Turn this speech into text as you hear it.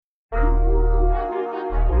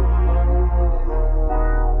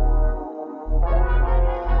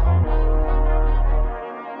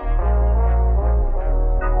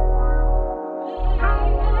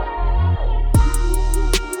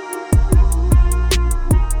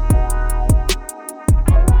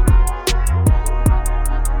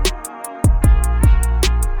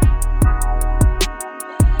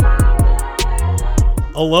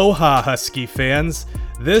Aloha, Husky fans.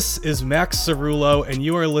 This is Max Cerullo, and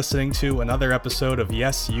you are listening to another episode of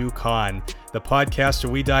Yes UConn, the podcast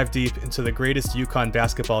where we dive deep into the greatest UConn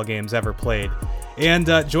basketball games ever played. And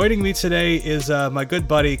joining me today is my good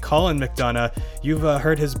buddy, Colin McDonough. You've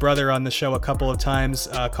heard his brother on the show a couple of times.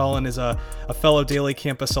 Colin is a fellow Daily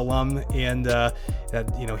Campus alum, and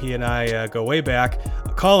he and I go way back.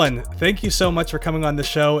 Colin, thank you so much for coming on the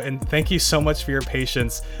show, and thank you so much for your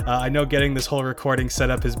patience. I know getting this whole recording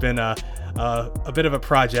set up has been a bit of a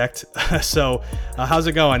project. So, how's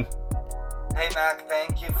it going? Hey, Mac,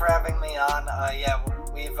 thank you for having me on.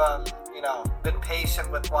 We've been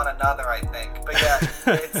patient with one another, I think. But yeah,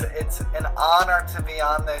 it's an honor to be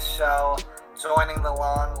on this show, joining the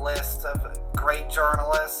long list of great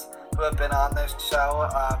journalists who have been on this show.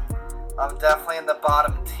 I'm definitely in the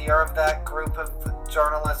bottom tier of that group of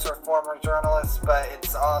journalists or former journalists, but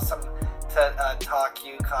it's awesome to talk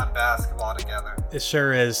UConn basketball together. It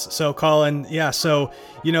sure is. So, Colin, I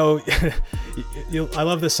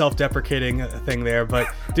love the self-deprecating thing there, but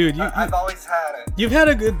dude, I've always had it. You've had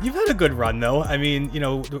a good run though. I mean,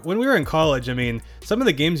 when we were in college, I mean, some of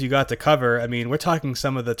the games you got to cover, I mean, we're talking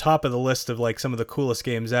some of the top of the list of like some of the coolest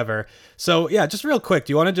games ever. So, yeah, just real quick,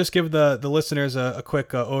 do you want to just give the listeners a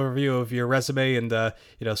quick overview of your resume and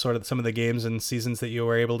sort of some of the games and seasons that you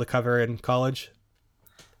were able to cover in college?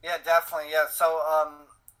 Yeah, definitely. Yeah, so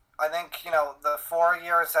I think, the 4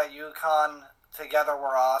 years at UConn together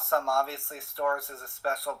were awesome. Obviously, Storrs is a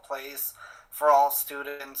special place for all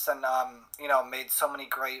students and, made so many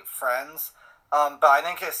great friends. But I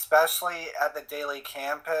think especially at the Daily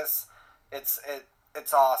Campus, it's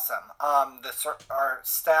awesome. Our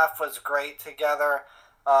staff was great together.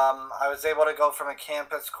 I was able to go from a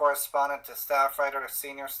campus correspondent to staff writer to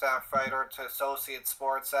senior staff writer to associate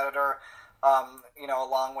sports editor.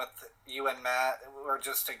 Along with you and Matt, we're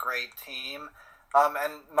just a great team.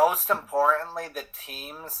 And most importantly, the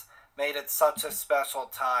teams made it such a special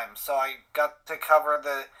time. So I got to cover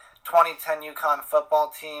the 2010 UConn football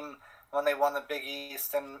team when they won the Big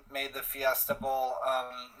East and made the Fiesta Bowl.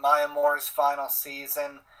 Maya Moore's final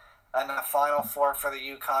season and a Final Four for the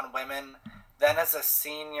UConn women. Then as a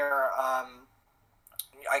senior,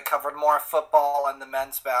 I covered more football and the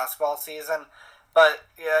men's basketball season. But,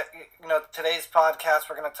 today's podcast,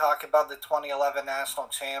 we're going to talk about the 2011 national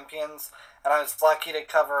champions. And I was lucky to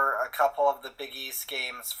cover a couple of the Big East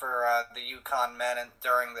games for the UConn men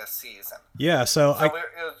during this season. Yeah, it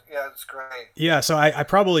was great. Yeah, so I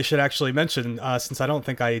probably should actually mention, since I don't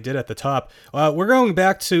think I did at the top, we're going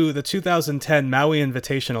back to the 2010 Maui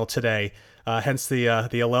Invitational today, hence the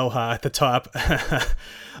Aloha at the top.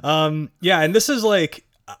 And this is like...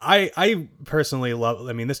 I personally love,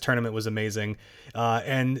 this tournament was amazing.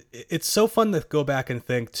 And it's so fun to go back and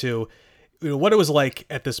think to, what it was like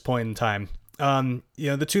at this point in time.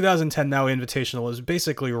 The 2010 Maui Invitational was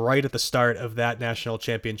basically right at the start of that national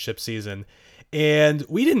championship season. And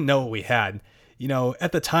we didn't know what we had.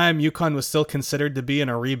 At the time, UConn was still considered to be in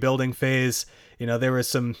a rebuilding phase. There was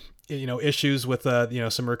some, issues with,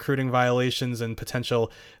 some recruiting violations and potential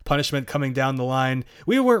punishment coming down the line.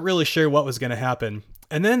 We weren't really sure what was going to happen.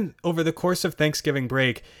 And then over the course of Thanksgiving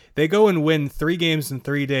break, they go and win 3 games in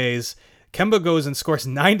 3 days. Kemba goes and scores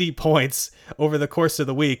 90 points over the course of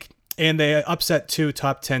the week, and they upset 2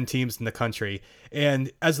 top 10 teams in the country.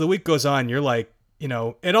 And as the week goes on, you're like,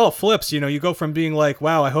 it all flips. You go from being like,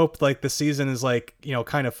 wow, I hope like the season is like,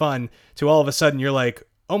 kind of fun, to all of a sudden you're like,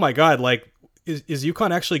 oh my God, like, is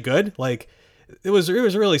UConn actually good? Like, it was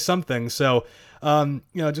really something. So,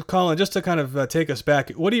 just Colin, just to kind of take us back,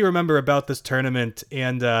 what do you remember about this tournament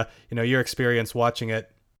and, your experience watching it?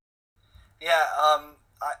 Yeah,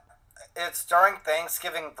 it's during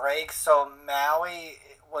Thanksgiving break, so Maui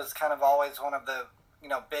was kind of always one of the,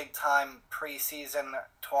 big time preseason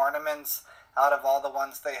tournaments out of all the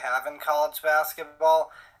ones they have in college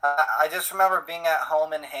basketball. I just remember being at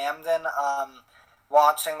home in Hamden,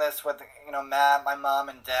 watching this with, Matt, my mom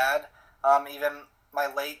and dad, even my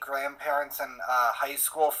late grandparents and high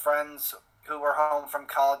school friends who were home from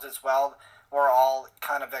college as well were all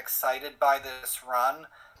kind of excited by this run.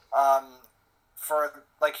 For,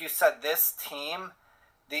 like you said, this team,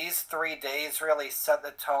 these 3 days really set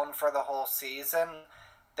the tone for the whole season.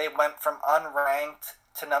 They went from unranked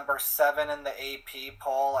to number 7 in the AP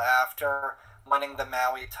poll after winning the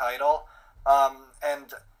Maui title.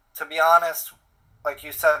 And to be honest, like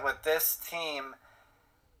you said, with this team,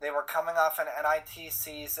 they were coming off an NIT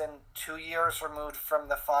season 2 years removed from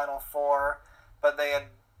the Final Four, but they had,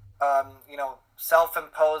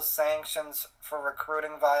 self-imposed sanctions for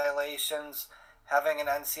recruiting violations, having an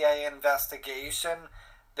NCAA investigation,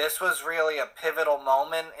 this was really a pivotal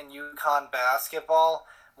moment in UConn basketball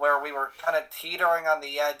where we were kind of teetering on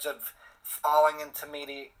the edge of falling into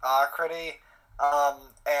mediocrity.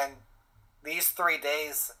 And these 3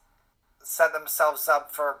 days set themselves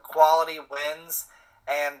up for quality wins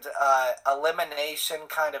and elimination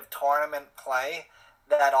kind of tournament play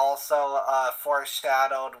that also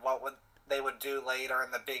foreshadowed what they would do later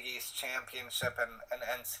in the Big East Championship and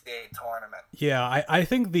NCAA tournament. Yeah, I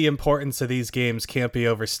think the importance of these games can't be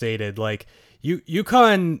overstated. Like,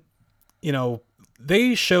 UConn,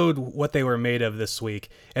 they showed what they were made of this week.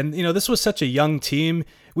 And, this was such a young team.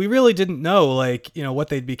 We really didn't know, what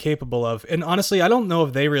they'd be capable of. And honestly, I don't know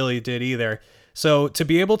if they really did either. So to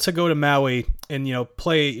be able to go to Maui and,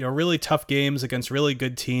 play, really tough games against really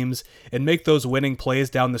good teams and make those winning plays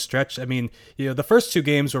down the stretch. I mean, the first 2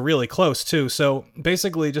 games were really close too. So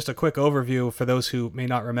basically just a quick overview for those who may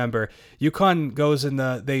not remember. UConn goes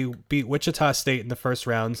they beat Wichita State in the first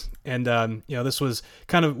round. And, this was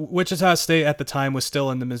kind of, Wichita State at the time was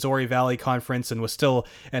still in the Missouri Valley Conference and was still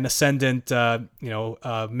an ascendant,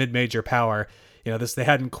 mid-major power. They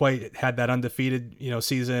hadn't quite had that undefeated,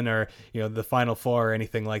 season or, the Final Four or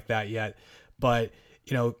anything like that yet. But,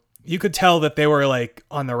 you could tell that they were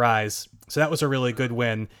on the rise. So that was a really good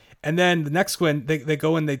win. And then the next win, they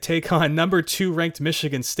go and they take on number 2 ranked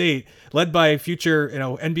Michigan State, led by future,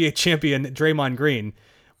 NBA champion Draymond Green,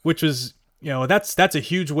 which was, that's a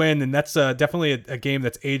huge win. And that's definitely a game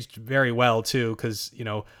that's aged very well too. Cause,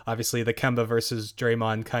 obviously the Kemba versus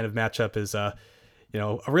Draymond kind of matchup is, a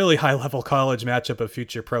really high-level college matchup of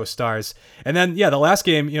future pro stars. And then, the last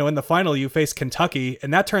game, in the final, you face Kentucky,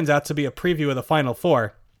 and that turns out to be a preview of the Final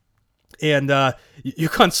Four. And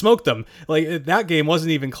UConn smoked them. That game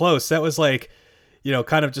wasn't even close. That was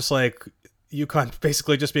kind of just UConn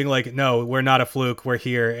basically just being no, we're not a fluke. We're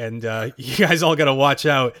here, and you guys all got to watch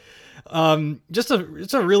out.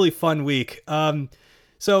 It's a really fun week. We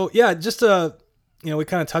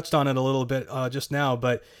kind of touched on it a little bit just now,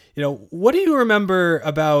 but what do you remember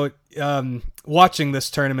about watching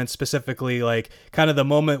this tournament specifically? Kind of the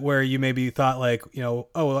moment where you maybe thought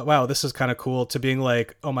oh wow, this is kind of cool, to being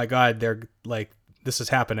oh my god, they're this is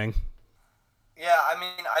happening. Yeah, I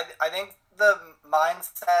mean, I think the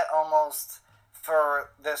mindset almost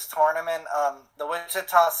for this tournament, the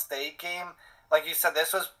Wichita State game, like you said,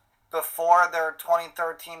 this was before their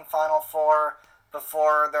 2013 Final Four,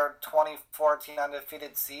 before their 2014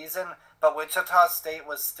 undefeated season, but Wichita State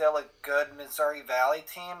was still a good Missouri Valley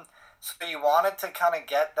team, so you wanted to kind of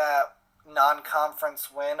get that non-conference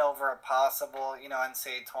win over a possible,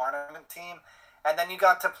 NCAA tournament team, and then you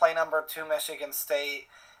got to play number 2 Michigan State,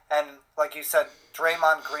 and like you said,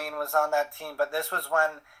 Draymond Green was on that team, but this was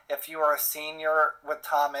when, if you were a senior with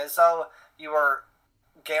Tom Izzo, you were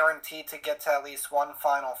guaranteed to get to at least one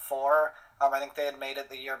Final Four. I think they had made it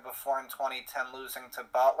the year before in 2010, losing to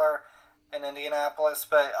Butler in Indianapolis.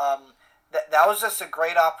 But that was just a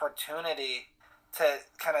great opportunity to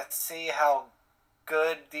kind of see how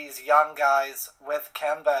good these young guys with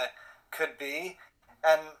Kemba could be.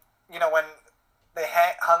 And, when they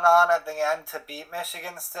hung on at the end to beat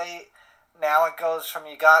Michigan State, now it goes from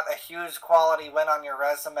you got a huge quality win on your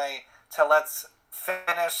resume to let's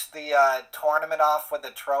finish the tournament off with a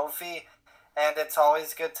trophy. And it's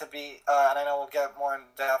always good to beat, and I know we'll get more in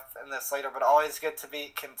depth in this later, but always good to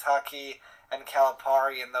beat Kentucky and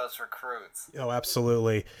Calipari and those recruits. Oh,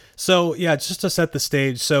 absolutely. So, just to set the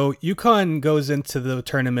stage, so UConn goes into the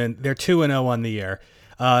tournament, they're 2-0 on the year.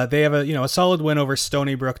 They have a solid win over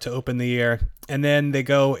Stony Brook to open the year, and then they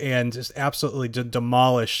go and just absolutely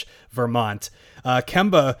demolish Vermont.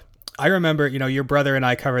 Kemba, I remember, your brother and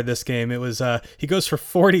I covered this game. It was he goes for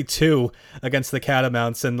 42 against the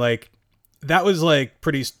Catamounts, and that was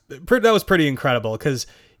pretty incredible because,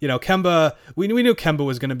 Kemba, we knew Kemba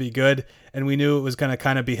was going to be good, and we knew it was going to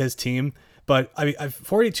kind of be his team. But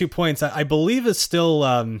 42 points, I believe, is still,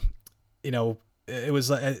 it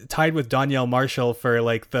was tied with Donyell Marshall for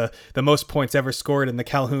the most points ever scored in the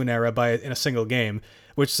Calhoun era in a single game,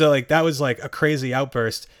 which that was a crazy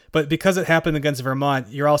outburst. But because it happened against Vermont,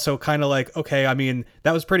 you're also kind of okay, I mean,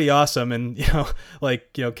 that was pretty awesome. And,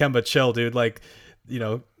 Kemba, chill, dude.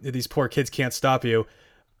 These poor kids can't stop you.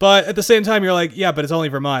 But at the same time, you're yeah, but it's only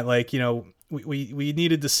Vermont. We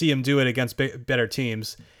needed to see him do it against better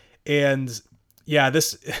teams. And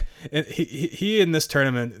he in this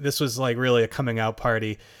tournament, this was really a coming out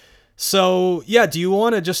party. So do you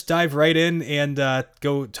want to just dive right in and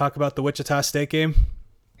go talk about the Wichita State game?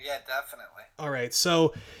 Yeah, definitely. All right.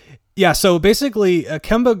 So basically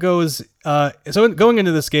Kemba goes, so going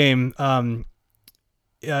into this game,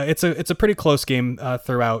 it's a pretty close game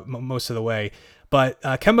throughout most of the way. But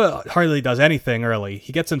Kemba hardly does anything early.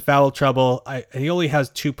 He gets in foul trouble. And he only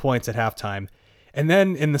has 2 points at halftime. And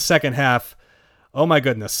then in the second half, oh my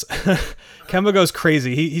goodness, Kemba goes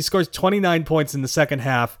crazy. He scores 29 points in the second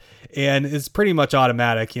half, and it's pretty much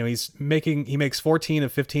automatic. He makes 14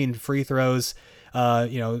 of 15 free throws.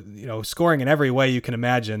 Scoring in every way you can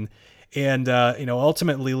imagine, and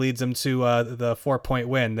ultimately leads them to the 4-point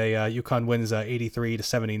win. UConn wins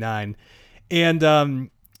 83-79, and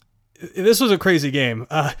this was a crazy game.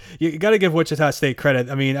 You got to give Wichita State credit.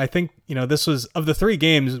 I mean, I think this was, of the 3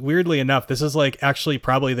 games, weirdly enough, this is like actually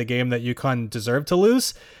probably the game that UConn deserved to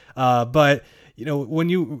lose. But when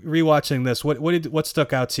you rewatching this, what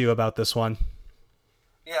stuck out to you about this one?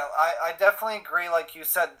 Yeah, I definitely agree. Like you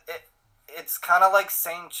said, it's kind of like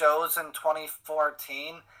St. Joe's in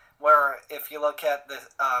 2014, where if you look at the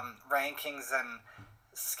rankings and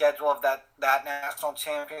schedule of that national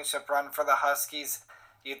championship run for the Huskies,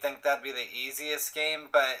 you'd think that'd be the easiest game,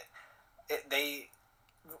 but they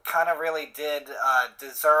kind of really did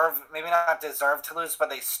maybe not deserve to lose,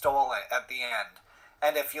 but they stole it at the end.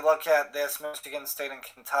 And if you look at this, Michigan State and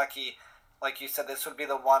Kentucky, like you said, this would be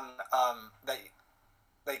the one that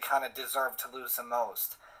they kind of deserve to lose the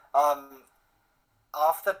most.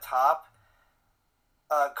 Off the top,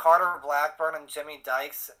 Carter Blackburn and Jimmy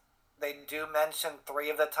Dykes, they do mention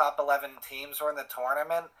 3 of the top 11 teams were in the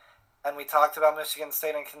tournament. And we talked about Michigan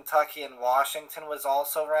State and Kentucky, and Washington was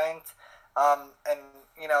also ranked.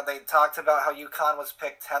 They talked about how UConn was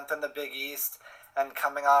picked 10th in the Big East and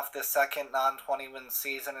coming off the second non-20 win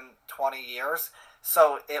season in 20 years.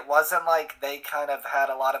 So it wasn't like they kind of had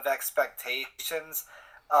a lot of expectations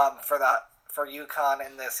for UConn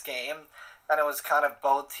in this game. And it was kind of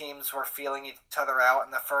both teams were feeling each other out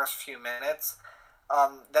in the first few minutes.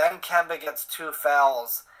 Then Kemba gets 2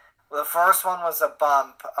 fouls. The first one was a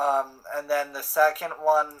bump, and then the second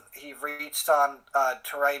one, he reached on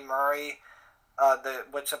Teray Murray, the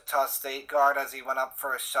Wichita State guard, as he went up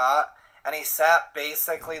for a shot, and he sat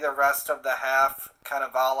basically the rest of the half, kind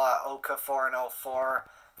of a la Okafor and 04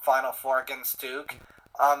 Final Four against Duke.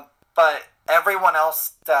 But everyone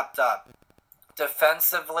else stepped up.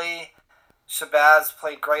 Defensively, Shabazz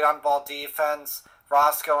played great on ball defense.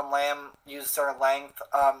 Roscoe and Lamb used their length,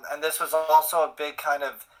 and this was also a big kind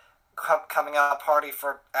of coming out party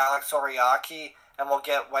for Alex Oriaki, and we'll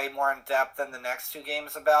get way more in depth in the next 2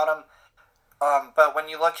 games about him. But when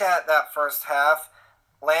you look at that first half,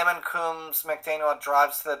 Lamb and Coombs, McDaniel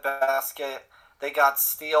drives to the basket. They got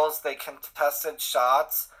steals. They contested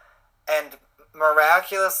shots. And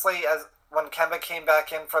miraculously, when Kemba came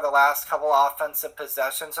back in for the last couple offensive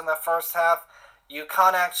possessions in the first half,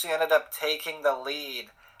 UConn actually ended up taking the lead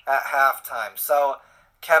at halftime. So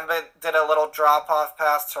Kemba did a little drop-off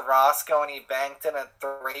pass to Roscoe, and he banked in a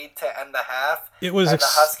 3 to end the half. It was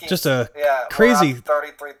just a crazy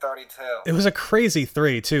 33-32. It was a crazy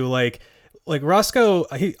 3 too. Like Roscoe,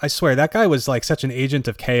 I swear that guy was like such an agent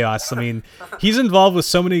of chaos. I mean, he's involved with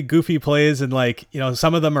so many goofy plays, and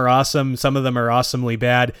some of them are awesome, some of them are awesomely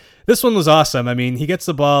bad. This one was awesome. I mean, he gets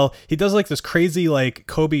the ball, he does like this crazy like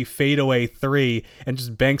Kobe fadeaway 3 and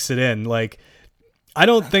just banks it in. Like, I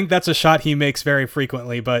don't think that's a shot he makes very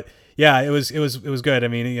frequently, but yeah, it was good. I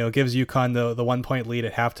mean, it gives UConn the 1-point lead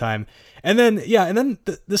at halftime, and then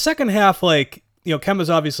the second half, like, Kemba's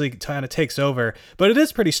obviously kind of takes over, but it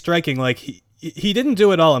is pretty striking. Like he didn't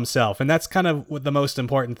do it all himself, and that's kind of the most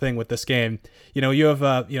important thing with this game. You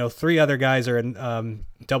have 3 other guys are in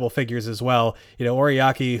double figures as well.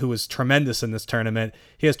 Oriaki, who was tremendous in this tournament,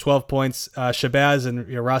 he has 12 points. Shabazz and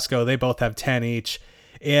Roscoe, they both have 10 each,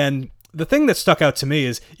 and the thing that stuck out to me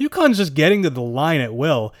is UConn's just getting to the line at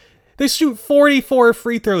will. They shoot 44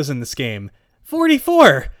 free throws in this game.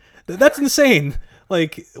 44! That's insane.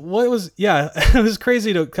 Like, it was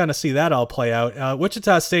crazy to kind of see that all play out.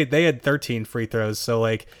 Wichita State, they had 13 free throws, so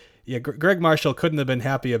Greg Marshall couldn't have been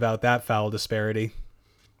happy about that foul disparity.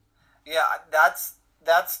 Yeah, that's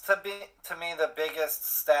to me the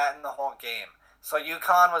biggest stat in the whole game. So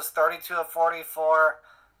UConn was 32 of 44.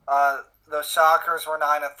 The Shockers were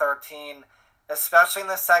 9 of 13. Especially in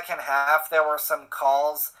the second half, there were some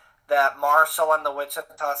calls that Marshall and the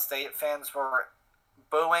Wichita State fans were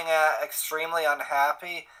booing at, extremely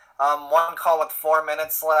unhappy. One call with 4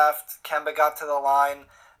 minutes left, Kemba got to the line,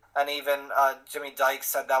 and even Jimmy Dykes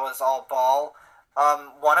said that was all ball.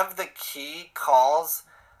 One of the key calls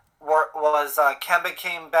was Kemba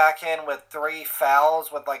came back in with 3 fouls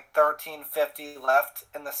with 13:50 left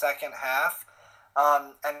in the second half.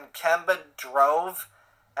 And Kemba drove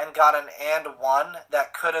and got an and 1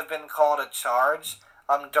 that could have been called a charge.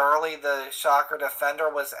 Durley, the Shocker defender,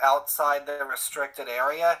 was outside the restricted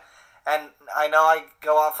area, And I know I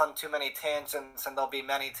go off on too many tangents, and there'll be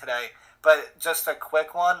many today, but just a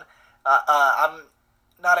quick one. I'm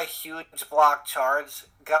not a huge block charge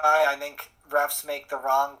guy. I think refs make the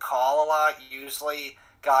wrong call a lot. Usually,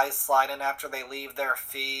 guys slide in after they leave their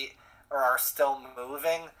feet or are still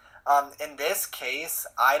moving. In this case,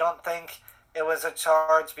 I don't think it was a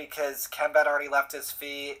charge because Kemba had already left his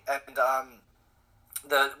feet, and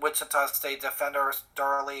the Wichita State defender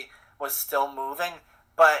Durley was still moving.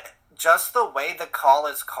 But just the way the call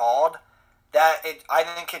is called, I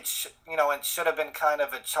think it should have been kind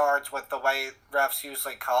of a charge with the way refs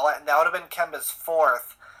usually call it, and that would have been Kemba's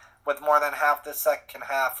fourth with more than half the second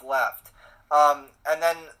half left. And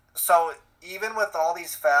then so even with all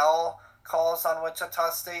these foul calls on Wichita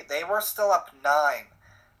State, they were still up 9.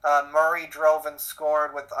 Murray drove and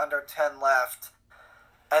scored with under 10 left,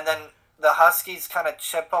 and then the Huskies kind of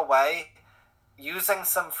chip away using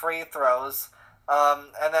some free throws,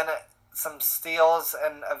 and then some steals,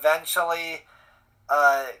 and eventually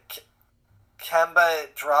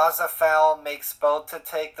Kemba draws a foul, makes both to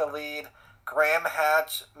take the lead. Graham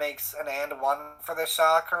Hatch makes an and one for the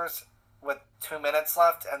Shockers with 2 minutes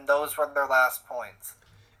left, and those were their last points.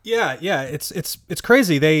 Yeah, it's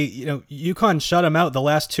crazy. They UConn shut him out the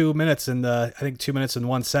last 2 minutes and I think 2 minutes and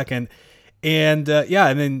 1 second, and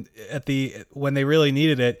and then when they really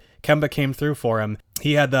needed it, Kemba came through for him.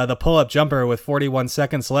 He had the pull-up jumper with 41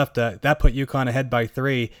 seconds left. That put UConn ahead by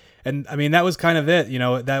 3. And I mean, that was kind of it.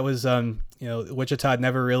 That was Wichita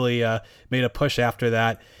never really made a push after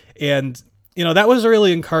that. And that was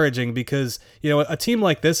really encouraging because a team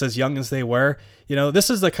like this, as young as they were, this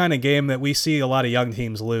is the kind of game that we see a lot of young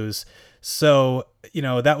teams lose. So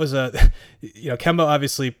that was Kemba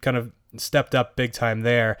obviously kind of stepped up big time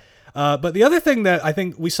there. But the other thing that I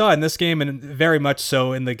think we saw in this game, and very much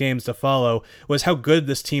so in the games to follow, was how good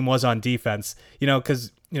this team was on defense.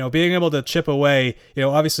 Because being able to chip away,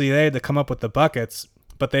 obviously they had to come up with the buckets,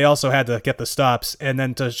 but they also had to get the stops, and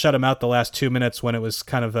then to shut them out the last 2 minutes when it was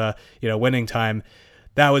kind of winning time,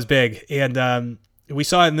 that was big. And we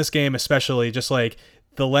saw in this game especially just like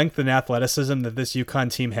the length and athleticism that this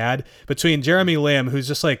UConn team had between Jeremy Lamb, who's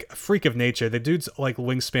just like a freak of nature. The dude's like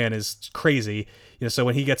wingspan is crazy. So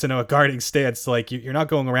when he gets into a guarding stance, like you're not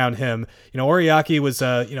going around him. Oriaki was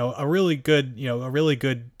a really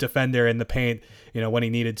good defender in the paint, when he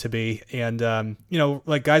needed to be. And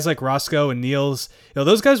like guys like Roscoe and Niels,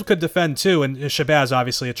 those guys could defend too. And Shabazz,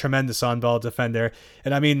 obviously a tremendous on-ball defender.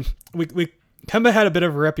 And I mean, Kemba had a bit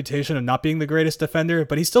of a reputation of not being the greatest defender,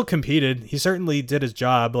 but he still competed. He certainly did his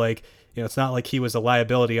job. Like, it's not like he was a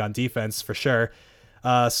liability on defense for sure.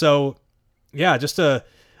 So yeah, just a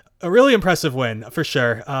really impressive win for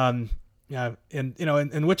sure. Yeah, and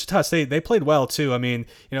in Wichita State, they played well too. I mean,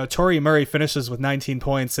 Torrey Murray finishes with 19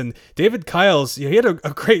 points, and David Kiles, he had a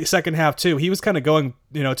great second half too. He was kind of going,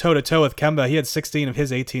 toe to toe with Kemba. He had 16 of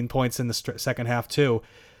his 18 points in the second half too.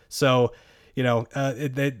 So,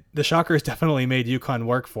 the Shockers definitely made UConn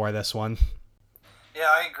work for this one. Yeah,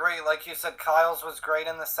 I agree. Like you said, Kiles was great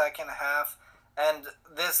in the second half, and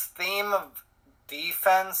this theme of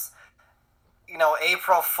defense.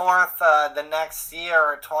 April 4th, the next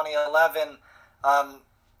year, 2011,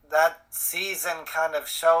 that season kind of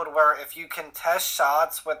showed where if you can test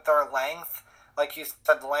shots with their length, like you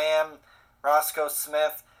said, Lamb, Roscoe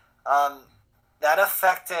Smith, that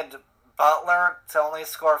affected Butler to only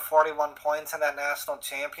score 41 points in that national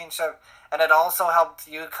championship. And it also helped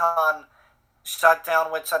UConn shut down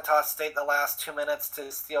Wichita State the last 2 minutes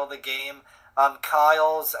to steal the game.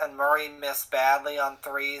 Kiles and Murray missed badly on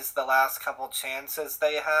threes the last couple chances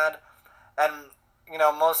they had. And,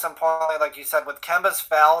 most importantly, like you said, with Kemba's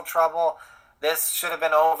foul trouble, this should have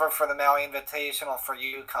been over for the Maui Invitational for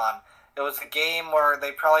UConn. It was a game where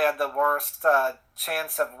they probably had the worst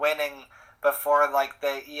chance of winning before, like,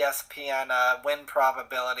 the ESPN win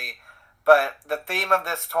probability. But the theme of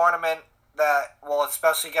this tournament that we'll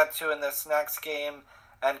especially get to in this next game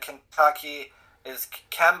and Kentucky is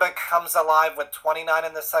Kemba comes alive with 29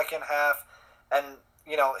 in the second half, and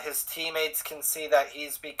his teammates can see that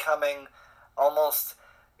he's becoming almost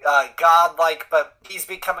godlike, but he's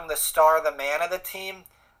becoming the star, the man of the team,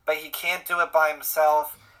 but he can't do it by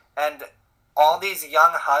himself. And all these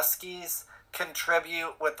young Huskies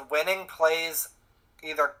contribute with winning plays,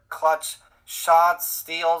 either clutch shots,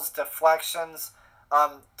 steals, deflections,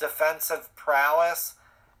 defensive prowess,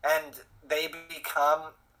 and they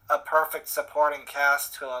become a perfect supporting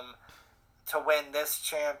cast to him to win this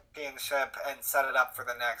championship and set it up for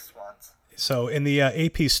the next ones. So in the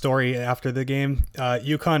AP story after the game,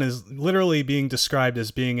 UConn is literally being described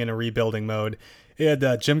as being in a rebuilding mode. And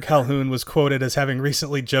Jim Calhoun was quoted as having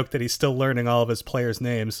recently joked that he's still learning all of his players'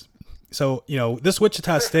 names. So, this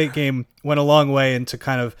Wichita State game went a long way into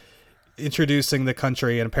kind of introducing the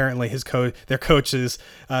country and apparently their coaches,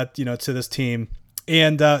 to this team.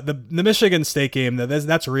 And the Michigan State game,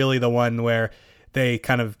 that's really the one where they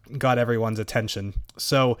kind of got everyone's attention.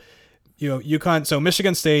 So, so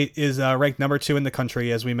Michigan State is ranked number 2 in the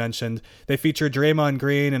country, as we mentioned. They feature Draymond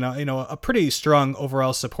Green and a pretty strong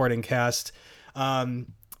overall supporting cast.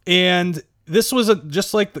 And this was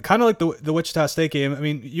just like the Wichita State game. I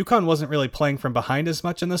mean, UConn wasn't really playing from behind as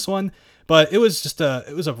much in this one, but it was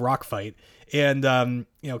a rock fight. And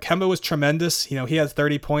Kemba was tremendous. He had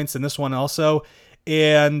 30 points in this one also.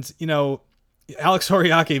 And Alex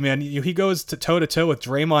Oriaki, man, he goes toe to toe with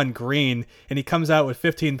Draymond Green, and he comes out with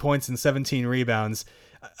 15 points and 17 rebounds.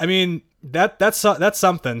 I mean, that's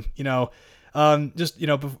something.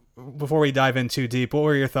 Before we dive in too deep, what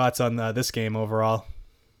were your thoughts on this game overall?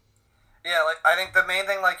 Yeah, I think the main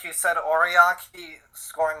thing, like you said, Oriaki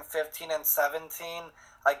scoring 15 and 17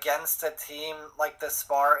 against a team like the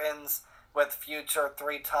Spartans with future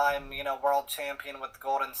 3-time, world champion with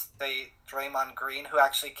Golden State, Draymond Green, who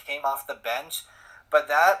actually came off the bench. But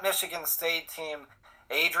that Michigan State team,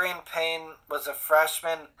 Adrian Payne was a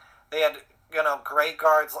freshman. They had, great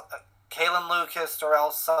guards. Kalen Lucas,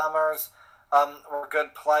 Darrell Summers were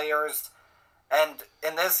good players. And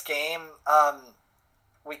in this game,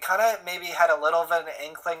 we kind of maybe had a little bit of an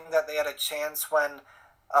inkling that they had a chance when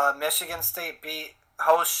Michigan State beat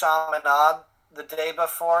host Chaminade the day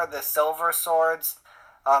before, the Silver Swords,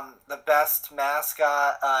 the best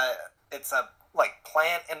mascot. It's a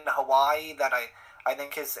plant in Hawaii that I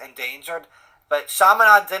think is endangered. But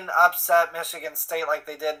Chaminade didn't upset Michigan State like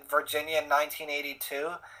they did Virginia in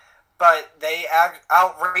 1982, but they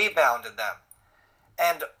out-rebounded them.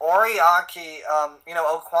 And Oriaki,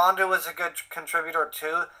 Okwandu was a good contributor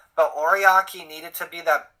too, but Oriaki needed to be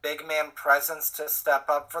that big man presence to step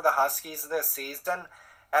up for the Huskies this season.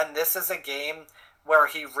 And this is a game where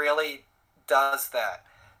he really does that.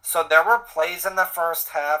 So there were plays in the first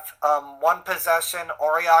half. One possession,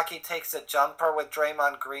 Oriaki takes a jumper with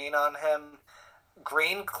Draymond Green on him.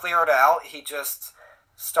 Green cleared out. He just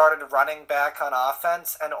started running back on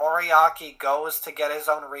offense. And Oriaki goes to get his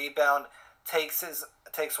own rebound, takes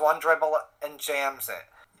one dribble and jams it.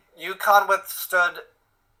 UConn withstood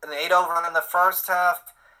an 8-0 run in the first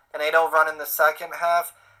half, an 8-0 run in the second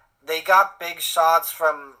half. They got big shots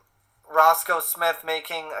from Roscoe Smith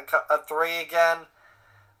making a 3 again.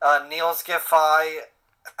 Niels Giffey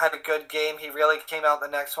had a good game. He really came out the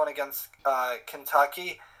next one against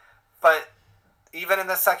Kentucky. But even in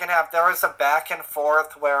the second half, there was a back and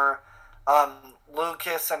forth where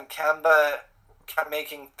Lucas and Kemba kept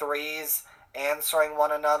making threes, answering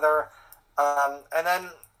one another. And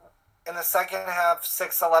then in the second half,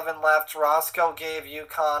 6:11 left, Roscoe gave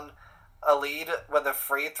UConn a lead with a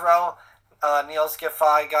free throw. Niels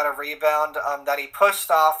Giffey got a rebound that he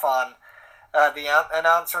pushed off on. The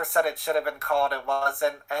announcer said it should have been called. It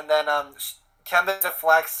wasn't. And then Kemba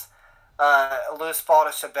deflects a loose ball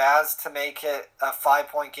to Shabazz to make it a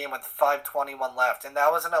 5-point game with 5:21 left. And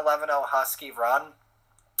that was an 11-0 Husky run.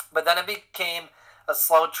 But then it became a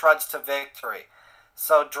slow trudge to victory.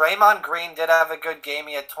 So Draymond Green did have a good game.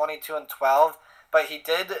 He had 22 and 12. But he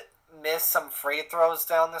did miss some free throws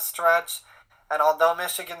down the stretch. And although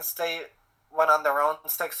Michigan State went on their own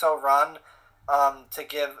 6-0 run to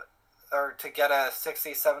get a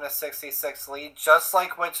 67-66 lead, just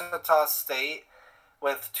like Wichita State,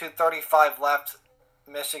 with 2:35 left,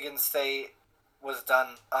 Michigan State was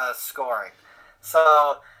done scoring.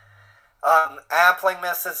 So Appling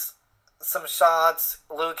misses some shots.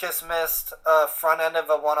 Lucas missed front end of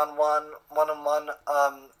a one-on-one.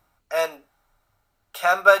 And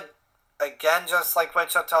Kemba, again, just like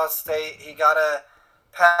Wichita State, he got a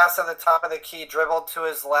pass at the top of the key, dribbled to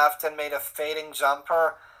his left, and made a fading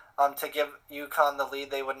jumper to give UConn the lead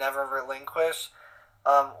they would never relinquish.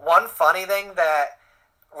 One funny thing that,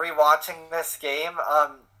 rewatching this game,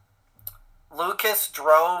 Lucas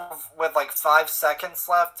drove with 5 seconds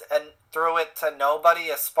left and threw it to nobody.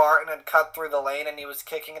 A Spartan had cut through the lane and he was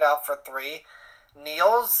kicking it out for 3.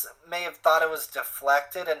 Niels may have thought it was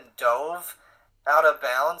deflected and dove out of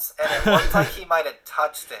bounds, and it looked like he might have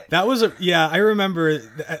touched it. That was I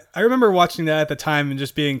remember watching that at the time and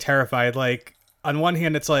just being terrified. On one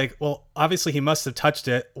hand, it's well, obviously he must have touched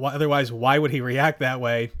it. Otherwise, why would he react that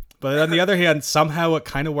way? But on the other hand, somehow it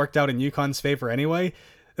kind of worked out in UConn's favor anyway.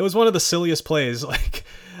 It was one of the silliest plays. That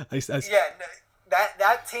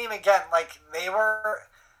team, again, they were,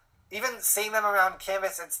 even seeing them around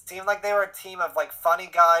campus, it seemed like they were a team of funny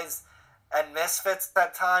guys and misfits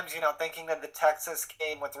at times, thinking of the Texas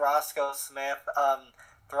game with Roscoe Smith.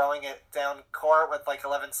 throwing it down court with like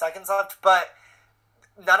 11 seconds left. But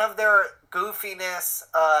none of their goofiness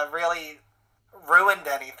really ruined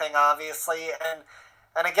anything, obviously.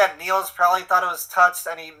 And again, Niels probably thought it was touched,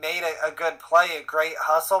 and he made a good play, a great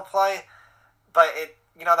hustle play. But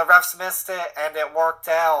the refs missed it, and it worked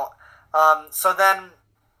out. So then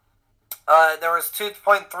there was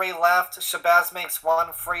 2.3 left. Shabazz makes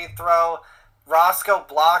one free throw. Roscoe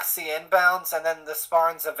blocks the inbounds, and then the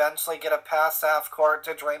Spartans eventually get a pass half court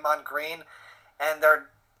to Draymond Green, and they're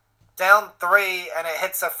down 3, and it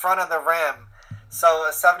hits the front of the rim. So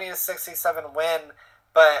a 70-67 win,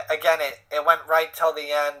 but again, it went right till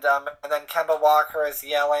the end. And then Kemba Walker is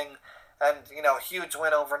yelling, and huge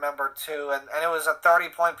win over number 2, and it was a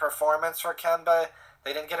 30-point performance for Kemba.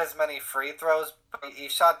 They didn't get as many free throws, but he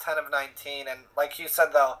shot 10 of 19, and like you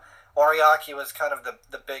said though, Oriaki was kind of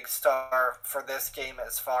the big star for this game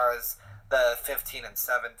as far as the 15 and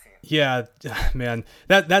 17. Yeah, man,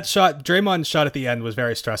 that shot, Draymond's shot at the end was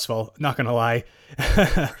very stressful. Not gonna lie,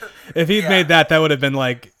 if he'd made that would have been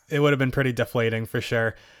it would have been pretty deflating for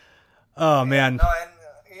sure. Oh man. No, and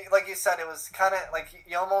like you said, it was kind of like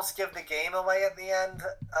you almost give the game away at the end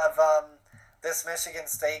of this Michigan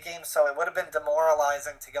State game, so it would have been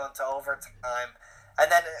demoralizing to go into overtime. And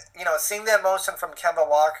then, seeing the emotion from Kemba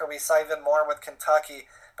Walker, we saw even more with Kentucky.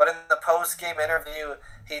 But in the post-game interview,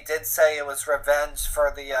 he did say it was revenge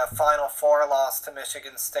for the Final Four loss to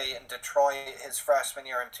Michigan State in Detroit his freshman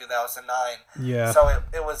year in 2009. Yeah. So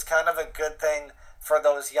it was kind of a good thing for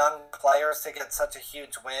those young players to get such a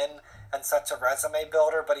huge win and such a resume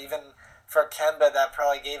builder. But even for Kemba, that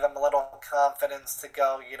probably gave him a little confidence to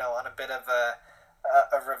go, on a bit of a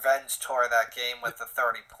revenge tour that game with the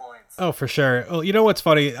 30 points. Oh, for sure. Well, you know what's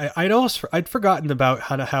funny? I'd forgotten about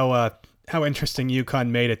how interesting UConn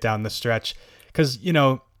made it down the stretch, because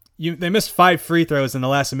they missed 5 free throws in the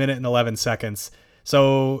last minute and 11 seconds.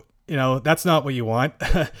 So that's not what you want.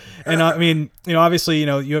 And I mean, obviously,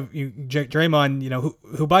 you have Draymond,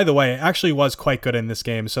 who by the way actually was quite good in this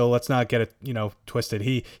game. So let's not get it twisted.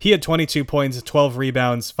 He had 22 points, 12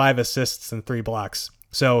 rebounds, 5 assists, and 3 blocks.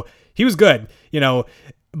 So he was good,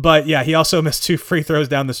 but yeah, he also missed 2 free throws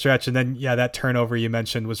down the stretch. And then, that turnover you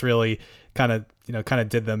mentioned was really kind of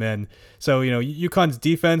did them in. So, UConn's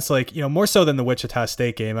defense, more so than the Wichita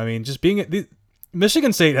State game. I mean, just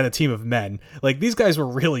Michigan State had a team of men. These guys were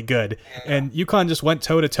really good, and UConn just went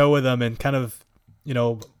toe to toe with them and kind of,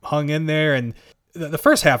 hung in there. And the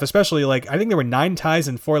first half, especially, I think there were 9 ties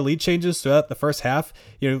and 4 lead changes throughout the first half.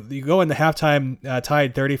 You go in the halftime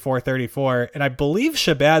tied 34-34, and I believe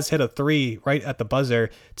Shabazz hit a 3 right at the buzzer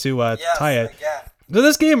to tie it. Yeah. So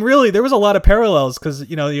this game really, there was a lot of parallels, because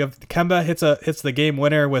you have Kemba hits the game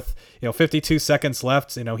winner with 52 seconds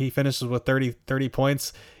left. He finishes with 30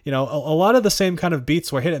 points. A lot of the same kind of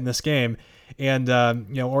beats were hit in this game. And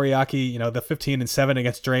Oriaki, the 15 and 7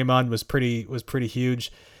 against Draymond was pretty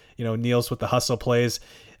huge. Niels with the hustle plays.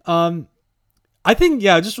 I think,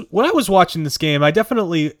 just when I was watching this game, it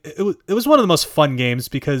was one of the most fun games,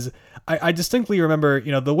 because I distinctly remember,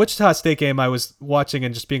 the Wichita State game I was watching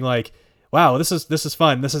and just being like, wow, this is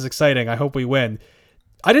fun. This is exciting. I hope we win.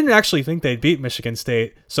 I didn't actually think they'd beat Michigan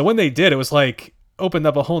State. So when they did, it was opened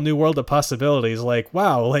up a whole new world of possibilities.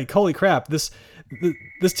 Wow, holy crap, this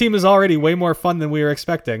team is already way more fun than we were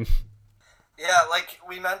expecting. Yeah, like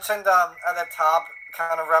we mentioned at the top,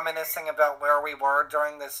 kind of reminiscing about where we were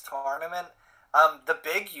during this tournament. The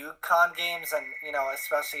big UConn games, and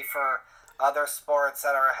especially for other sports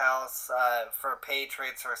at our house, for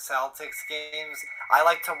Patriots or Celtics games, I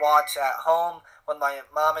like to watch at home with my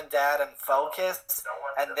mom and dad and focus.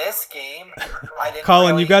 And this game, I didn't.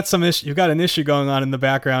 Colin, you've got an issue going on in the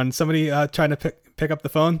background. Somebody trying to pick up the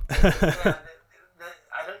phone. Yeah,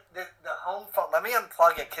 the home phone. Let me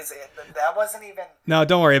unplug it, because that wasn't even. No,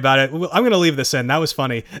 don't worry about it. I'm going to leave this in. That was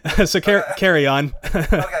funny. So carry on.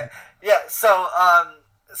 Okay. Yeah.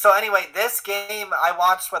 So anyway, this game I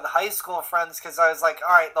watched with high school friends, because I was like,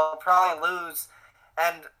 all right, they'll probably lose.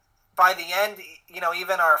 And by the end,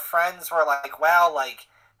 even our friends were like, wow,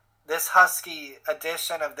 this Husky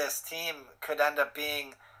edition of this team could end up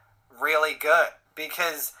being really good,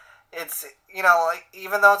 because it's,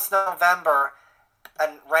 even though it's November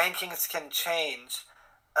and rankings can change,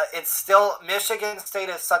 it's still, Michigan State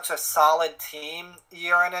is such a solid team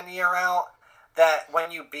year in and year out, that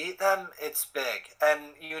when you beat them, it's big.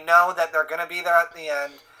 And that they're going to be there at the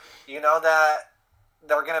end. That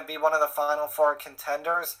they're going to be one of the Final Four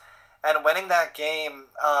contenders. And winning that game,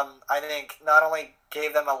 I think, not only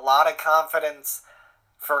gave them a lot of confidence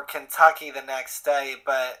for Kentucky the next day,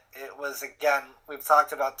 but it was, again, we've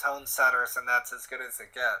talked about tone setters, and that's as good as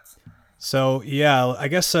it gets. So yeah, I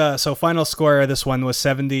guess so. Final score of this one was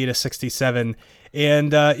 70-67,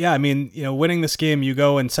 and yeah, I mean, winning this game, you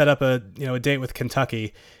go and set up a date with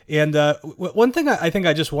Kentucky. And one thing I think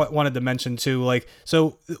I just wanted to mention too, like,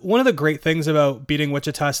 so one of the great things about beating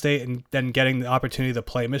Wichita State and then getting the opportunity to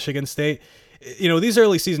play Michigan State, these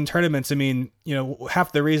early season tournaments, I mean,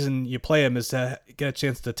 half the reason you play them is to get a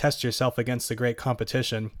chance to test yourself against a great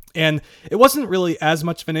competition. And it wasn't really as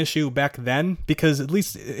much of an issue back then because at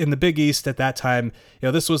least in the Big East at that time,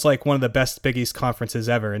 this was like one of the best Big East conferences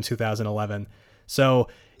ever in 2011. So,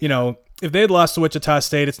 if they had lost to Wichita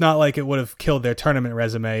State, it's not like it would have killed their tournament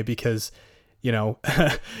resume because,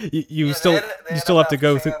 you still have to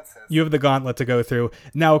go through. You have the gauntlet to go through.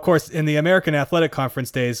 Now, of course, in the American Athletic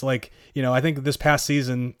Conference days, like, I think this past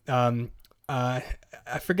season, I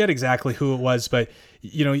forget exactly who it was, but,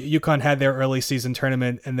 UConn had their early season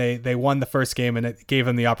tournament and they won the first game and it gave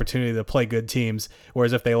them the opportunity to play good teams.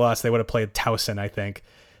 Whereas if they lost, they would have played Towson, I think.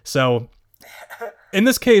 So in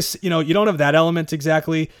this case, you don't have that element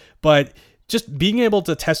exactly, but just being able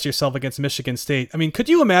to test yourself against Michigan State. I mean, could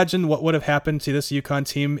you imagine what would have happened to this UConn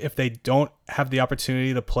team if they don't have the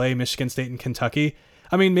opportunity to play Michigan State and Kentucky?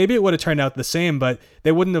 I mean, maybe it would have turned out the same, but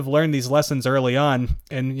they wouldn't have learned these lessons early on.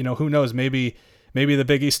 And, who knows, maybe the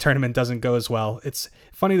Big East tournament doesn't go as well. It's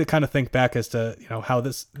funny to kind of think back as to, how how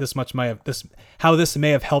this may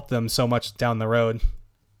have helped them so much down the road.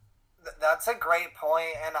 That's a great point.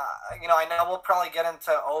 And, I know we'll probably get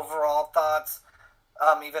into overall thoughts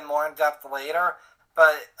even more in depth later,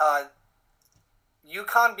 but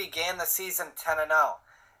UConn began the season 10-0,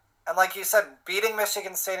 and like you said, beating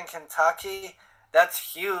Michigan State and Kentucky,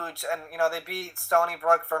 that's huge. And they beat Stony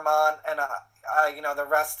Brook, Vermont, and the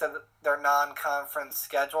rest of their non-conference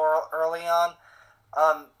schedule early on.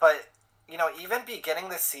 But even beginning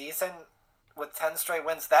the season with 10 straight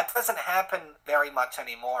wins, that doesn't happen very much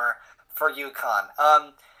anymore for UConn.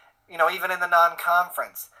 Even in the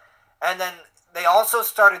non-conference, and then they also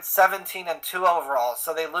started 17-2 overall,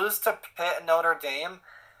 so they lose to Pitt and Notre Dame,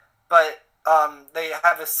 but they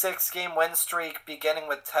have a 6-game win streak beginning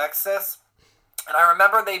with Texas. And I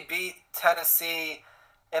remember they beat Tennessee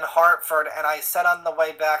in Hartford, and I said on the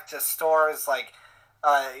way back to stores, like,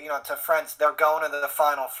 to friends, they're going to the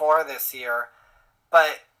Final Four this year.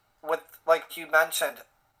 But with, like you mentioned,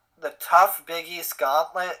 the tough Big East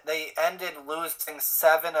gauntlet, they ended losing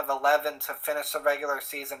 7 of 11 to finish the regular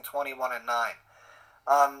season 21-9.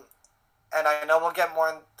 And I know we'll get more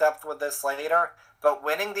in depth with this later, but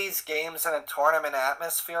winning these games in a tournament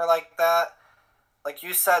atmosphere like that, like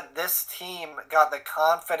you said, this team got the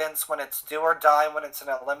confidence when it's do or die, when it's an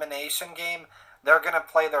elimination game, they're going to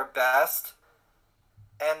play their best.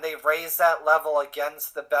 And they raised that level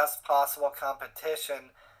against the best possible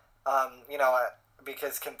competition,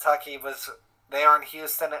 because Kentucky was there in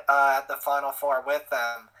Houston at the Final Four with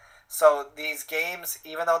them. So these games,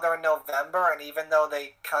 even though they're in November and even though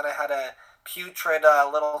they kind of had a putrid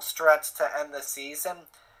little stretch to end the season,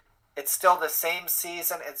 it's still the same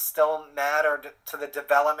season. It still mattered to the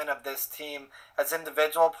development of this team as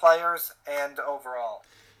individual players and overall.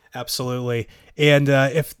 Absolutely. And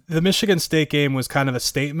if the Michigan State game was kind of a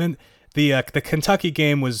statement, the Kentucky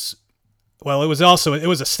game was, well, it was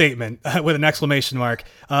a statement with an exclamation mark.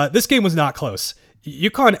 This game was not close.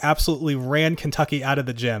 UConn absolutely ran Kentucky out of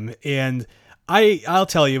the gym. And I'll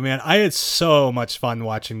tell you, man, I had so much fun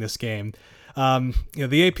watching this game.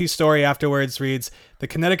 The AP story afterwards reads, the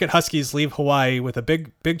Connecticut Huskies leave Hawaii with a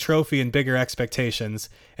big trophy and bigger expectations.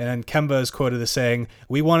 And then Kemba is quoted as saying,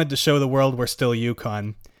 we wanted to show the world we're still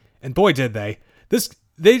UConn. And boy, did they. This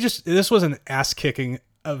was an ass kicking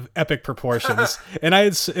of epic proportions. And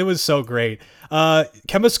it was so great.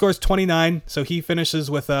 Kemba scores 29, so he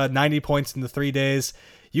finishes with 90 points in the 3 days.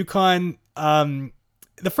 UConn,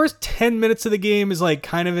 the first 10 minutes of the game is like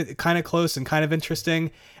kind of close and kind of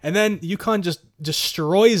interesting. And then UConn just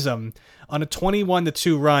destroys them on a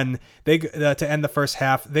 21-2 run. They to end the first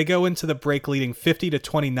half. They go into the break leading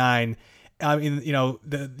 50-29. I mean,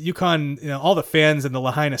 the UConn, all the fans in the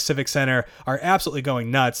Lahaina Civic Center are absolutely going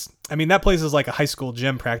nuts. I mean, that place is like a high school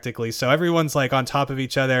gym practically. So everyone's like on top of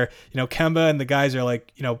each other. Kemba and the guys are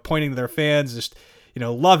like, pointing to their fans, just,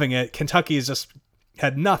 loving it. Kentucky has just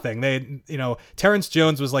had nothing. They, Terrence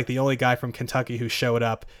Jones was like the only guy from Kentucky who showed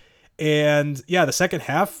up. And yeah, the second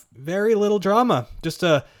half, very little drama. Just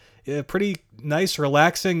a pretty nice,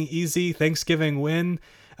 relaxing, easy Thanksgiving win.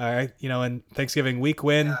 And Thanksgiving week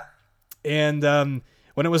win. Yeah. And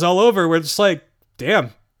when it was all over, we're just like,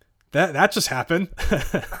 damn, that just happened.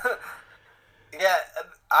 Yeah,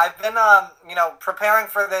 I've been, preparing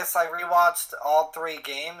for this. I rewatched all 3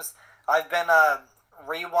 games. I've been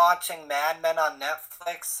rewatching Mad Men on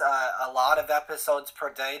Netflix, a lot of episodes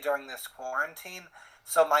per day during this quarantine.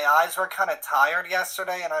 So my eyes were kind of tired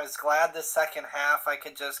yesterday, and I was glad the second half I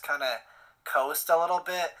could just kind of coast a little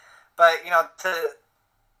bit. But, to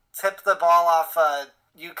tip the ball off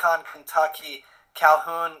UConn, Kentucky,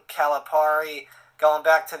 Calhoun, Calipari, going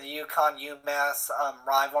back to the UConn UMass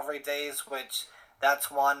rivalry days, which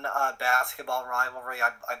that's one basketball rivalry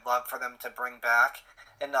I'd love for them to bring back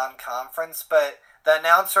in non-conference. But the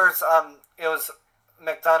announcers, it was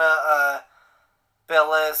McDonough,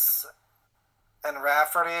 Billis, and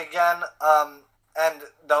Rafferty again. And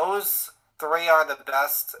those three are the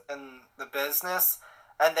best in the business.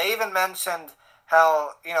 And they even mentioned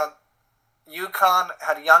how, UConn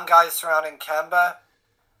had young guys surrounding Kemba,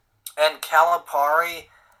 and Calipari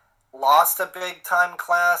lost a big-time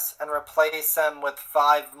class and replaced them with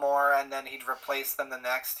 5 more, and then he'd replace them the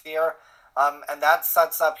next year. And that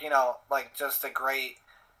sets up, just a great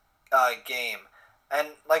game. And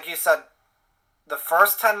like you said, the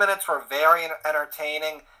first 10 minutes were very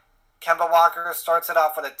entertaining. Kemba Walker starts it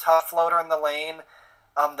off with a tough floater in the lane.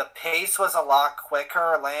 The pace was a lot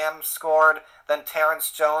quicker. Lamb scored. Then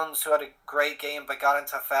Terrence Jones, who had a great game but got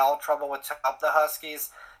into foul trouble, which helped the Huskies.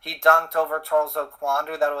 He dunked over Charles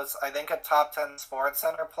Okwandu. That was, I think, a top 10 Sports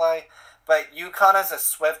Center play. But UConn has a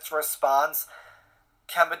swift response.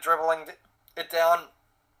 Kemba dribbling it down,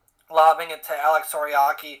 lobbing it to Alex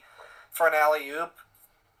Oriaki for an alley-oop.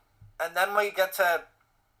 And then we get to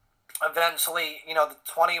eventually, the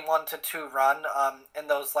 21-2 run in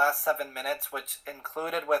those last 7 minutes, which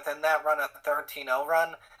included within that run a 13-0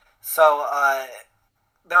 run. So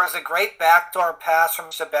there was a great backdoor pass from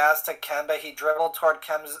Shabazz to Kemba. He dribbled toward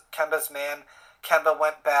Kemba's man. Kemba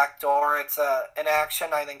went backdoor. It's an action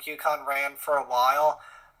I think UConn ran for a while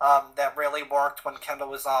that really worked when Kemba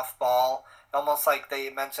was off ball. Almost like they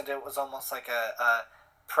mentioned it was almost like a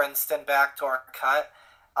Princeton backdoor cut.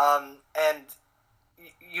 And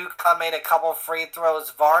UConn made a couple free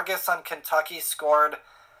throws. Vargas on Kentucky scored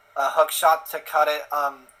a hook shot to cut it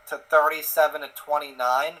to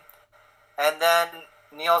 37-29. And then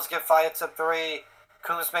Niels Gifayet's a 3.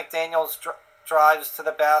 Coombs McDaniels drives to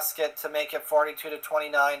the basket to make it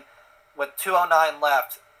 42-29 with 2:09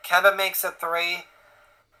 left. Kemba makes a 3.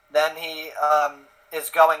 Then he is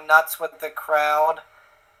going nuts with the crowd.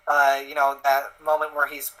 That moment where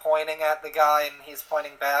he's pointing at the guy and he's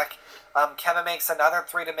pointing back. Kemba makes another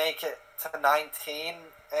 3 to make it to 19.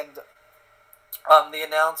 And the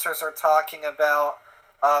announcers are talking about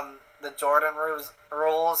the Jordan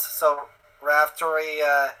rules. So Raftery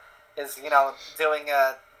is, doing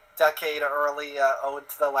a decade early ode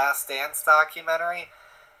to the Last Dance documentary.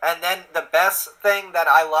 And then the best thing that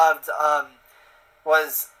I loved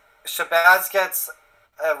was Shabazz gets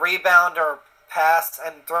a rebound or pass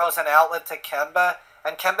and throws an outlet to Kemba.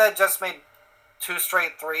 And Kemba had just made 2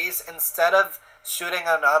 straight threes. Instead of shooting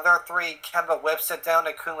another 3, Kemba whips it down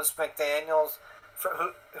to Coombs McDaniels,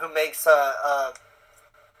 who makes a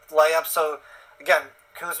layup. So, again,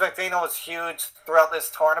 Coombs McDaniel was huge throughout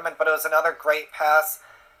this tournament, but it was another great pass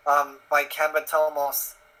by Kemba to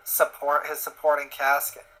almost support his supporting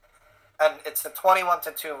cast. And it's a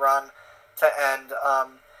 21-2 run to end.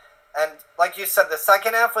 And like you said, the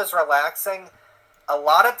second half was relaxing. A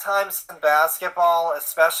lot of times in basketball,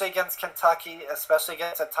 especially against Kentucky, especially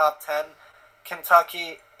against a top 10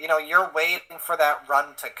 Kentucky, you're waiting for that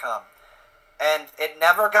run to come. And it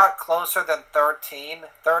never got closer than 13.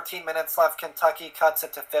 13 minutes left. Kentucky cuts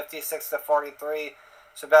it to 56-43.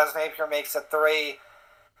 Shabazz Napier makes a 3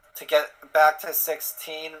 to get back to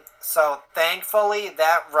 16. So thankfully,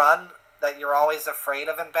 that run that you're always afraid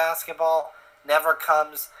of in basketball never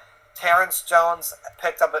comes. Terrence Jones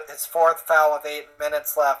picked up his 4th foul with 8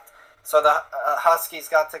 minutes left. So the Huskies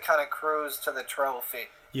got to kind of cruise to the trophy.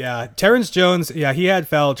 Yeah, Terrence Jones, he had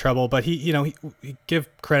foul trouble, but he give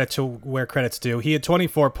credit to where credit's due. He had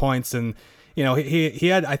 24 points, and he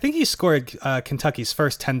had, I think he scored Kentucky's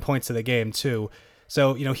first 10 points of the game too.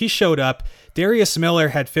 So he showed up. Darius Miller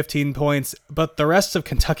had 15 points, but the rest of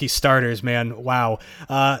Kentucky starters, man, wow,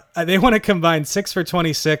 they want to combine 6 for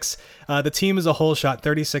 26. The team as a whole shot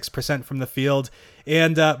 36% from the field,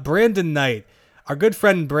 and Brandon Knight. Our good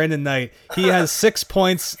friend Brandon Knight, he has 6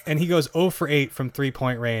 points, and he goes 0 for 8 from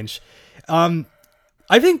 3-point range. I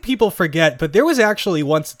think people forget, but there was actually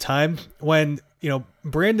once a time when,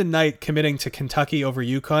 Brandon Knight committing to Kentucky over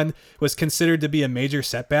UConn was considered to be a major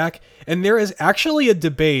setback. And there is actually a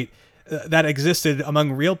debate that existed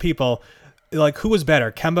among real people, like who was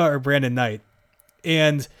better, Kemba or Brandon Knight.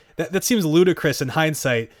 And that seems ludicrous in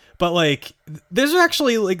hindsight. But like, there's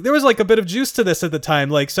actually like there was like a bit of juice to this at the time.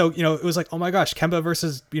 Like, so it was like, oh my gosh, Kemba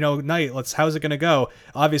versus Knight. How's it gonna go?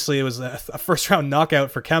 Obviously, it was a first round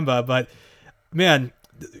knockout for Kemba. But man,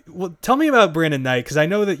 well, tell me about Brandon Knight, because I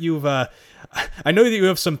know that you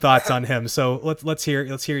have some thoughts on him. So let's hear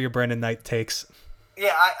your Brandon Knight takes.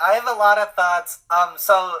 Yeah, I have a lot of thoughts.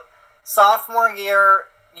 So sophomore year,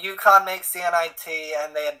 UConn makes the NIT,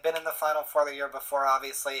 and they had been in the Final Four the year before,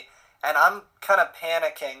 obviously. And I'm kind of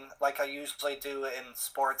panicking, like I usually do in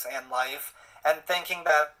sports and life, and thinking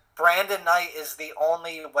that Brandon Knight is the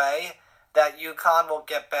only way that UConn will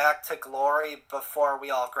get back to glory before we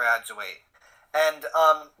all graduate. And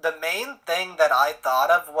the main thing that I thought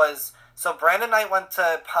of was, so Brandon Knight went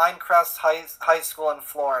to Pinecrest High School in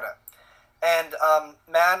Florida. And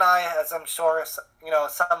Matt and I, as I'm sure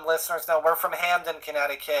some listeners know, we're from Hamden,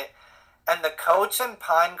 Connecticut. And the coach in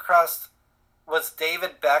Pinecrest was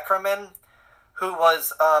David Beckerman, who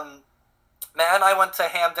was, Matt and I went to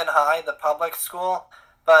Hamden High, the public school.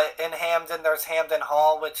 But in Hamden, there's Hamden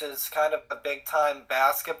Hall, which is kind of a big-time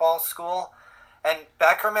basketball school. And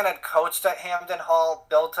Beckerman had coached at Hamden Hall,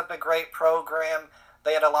 built up a great program.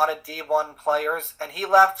 They had a lot of D1 players, and he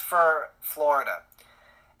left for Florida.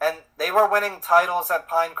 And they were winning titles at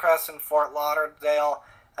Pinecrest and Fort Lauderdale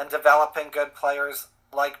and developing good players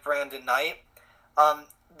like Brandon Knight.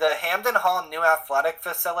 The Hamden Hall new athletic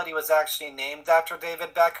facility was actually named after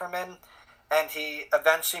David Beckerman, and he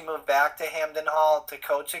eventually moved back to Hamden Hall to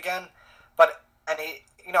coach again. And he,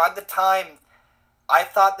 at the time, I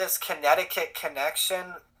thought this Connecticut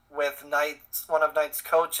connection with one of Knight's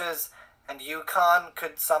coaches, and UConn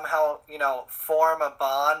could somehow, form a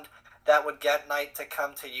bond that would get Knight to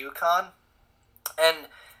come to UConn. And,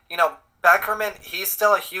 Beckerman, he's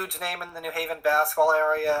still a huge name in the New Haven basketball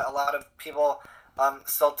area. A lot of people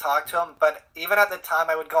still talk to him. But even at the time,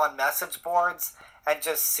 I would go on message boards and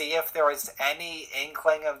just see if there was any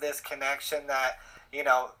inkling of this connection that,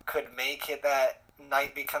 could make it that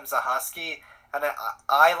Knight becomes a Husky. And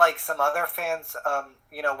I like some other fans,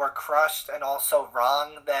 were crushed and also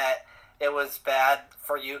wrong that it was bad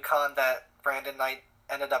for UConn that Brandon Knight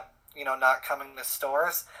ended up, not coming to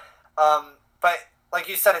stores. But like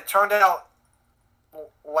you said, it turned out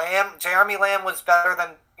Jeremy Lamb was better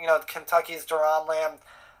than, Kentucky's Deron Lamb.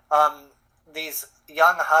 These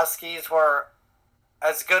young Huskies were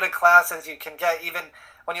as good a class as you can get. Even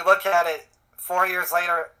when you look at it, 4 years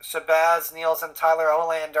later, Shabazz Niels and Tyler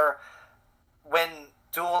Olander win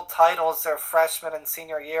dual titles their freshman and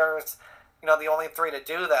senior years, the only three to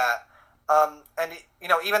do that. And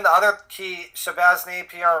even the other key, Shabazz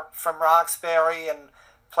Napier from Roxbury and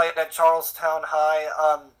played at Charlestown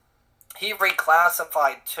High, he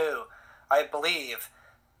reclassified too, I believe,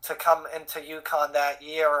 to come into UConn that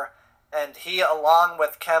year. And he, along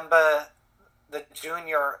with Kemba, the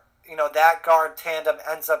junior, that guard tandem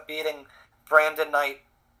ends up beating Brandon Knight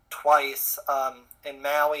twice in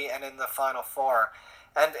Maui and in the Final Four.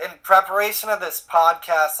 And in preparation of this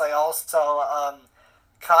podcast, I also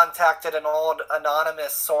contacted an old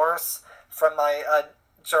anonymous source from my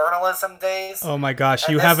journalism days. Oh my gosh,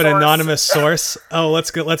 you have an anonymous source? Oh,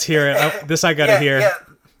 let's go. Let's hear it. This I gotta hear. Yeah.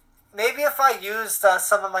 Maybe if I used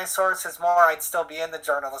some of my sources more, I'd still be in the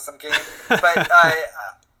journalism game. But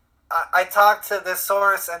I talked to this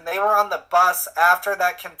source, and they were on the bus after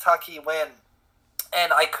that Kentucky win.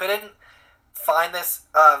 And I couldn't find this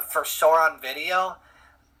for sure on video.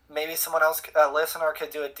 Maybe someone else, a listener,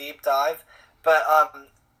 could do a deep dive. But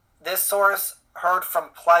this source heard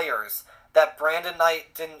from players that Brandon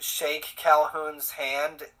Knight didn't shake Calhoun's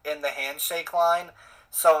hand in the handshake line.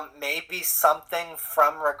 So maybe something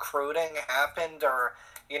from recruiting happened, or,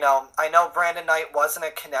 I know Brandon Knight wasn't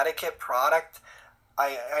a Connecticut product.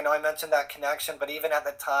 I know I mentioned that connection, but even at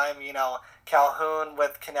the time, Calhoun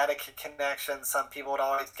with Connecticut connections, some people would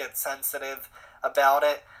always get sensitive about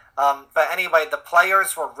it. But anyway, the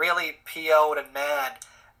players were really PO'd and mad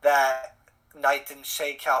that Knight didn't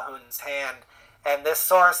shake Calhoun's hand. And this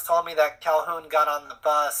source told me that Calhoun got on the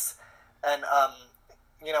bus and,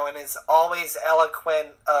 in his always eloquent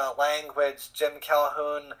language, Jim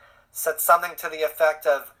Calhoun said something to the effect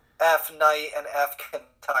of F Knight and F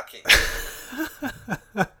Kentucky.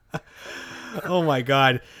 Oh my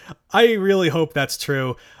God. I really hope that's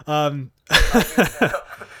true.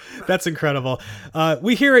 That's incredible.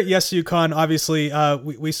 We here at Yes UConn, obviously,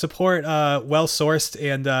 we support well-sourced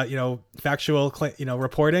and factual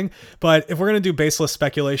reporting. But if we're gonna do baseless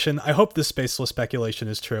speculation, I hope this baseless speculation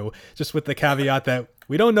is true. Just with the caveat that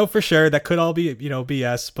we don't know for sure. That could all be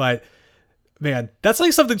BS. But Man, that's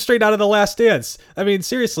like something straight out of The Last Dance. I mean,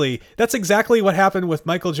 seriously, that's exactly what happened with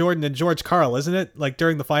Michael Jordan and George Karl, isn't it? Like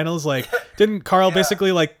during the finals, like didn't Karl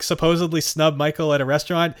basically like supposedly snub Michael at a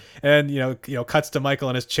restaurant, and cuts to Michael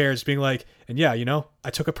in his chair just being like, and yeah, I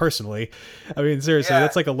took it personally. I mean, seriously,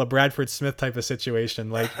 that's like a LeBradford Smith type of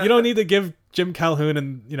situation. Like you don't need to give Jim Calhoun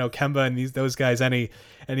and Kemba and those guys any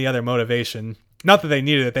other motivation. Not that they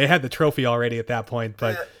needed it; they had the trophy already at that point,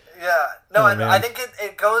 but. Yeah, no, and I think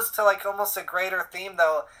it goes to like almost a greater theme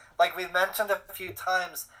though. Like we've mentioned a few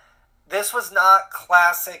times, this was not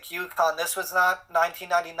classic UConn. This was not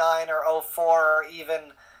 1999 or 04 or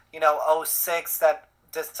even 06 that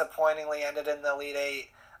disappointingly ended in the Elite Eight.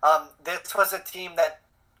 This was a team that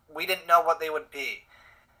we didn't know what they would be,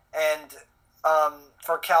 and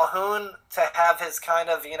for Calhoun to have his kind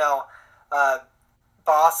of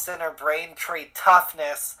Boston or Braintree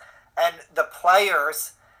toughness, and the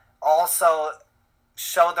players also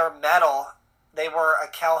show their mettle. They were a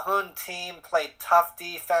Calhoun team, played tough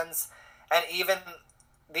defense, and even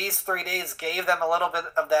these 3 days gave them a little bit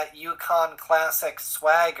of that UConn classic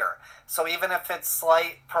swagger. So even if it's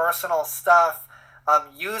slight personal stuff,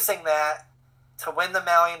 using that to win the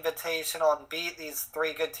Maui Invitational and beat these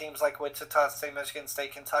three good teams like Wichita State, Michigan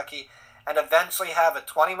State, Kentucky, and eventually have a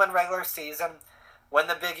 20-win regular season, win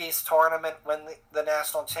the Big East tournament, win the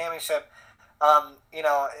national championship,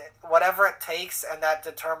 whatever it takes, and that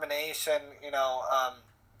determination,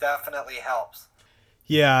 definitely helps.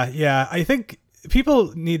 Yeah. I think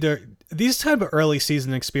people need these type of early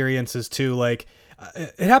season experiences too. Like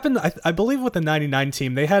it happened, I believe with the 99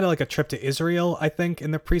 team, they had like a trip to Israel, I think,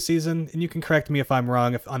 in the preseason, and you can correct me if I'm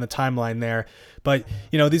wrong on the timeline there. But,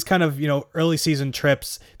 these kind of, early season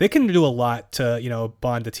trips, they can do a lot to,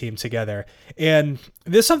 bond the team together. And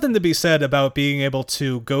there's something to be said about being able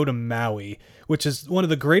to go to Maui, which is one of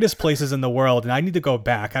the greatest places in the world. And I need to go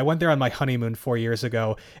back. I went there on my honeymoon 4 years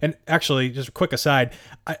ago. And actually, just a quick aside,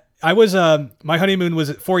 I was my honeymoon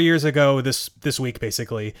was 4 years ago this week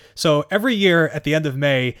basically. So every year at the end of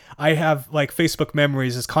May, I have like Facebook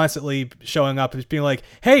memories is constantly showing up as being like,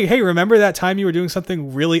 hey, remember that time you were doing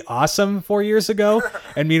something really awesome 4 years ago?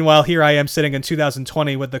 And meanwhile, here I am sitting in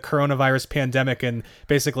 2020 with the coronavirus pandemic and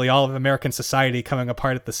basically all of American society coming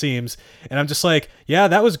apart at the seams. And I'm just like, yeah,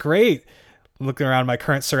 that was great. Looking around my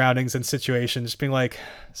current surroundings and situation, just being like,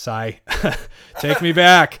 sigh, take me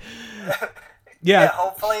back. Yeah.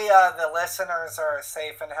 Hopefully the listeners are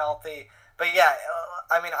safe and healthy. But yeah,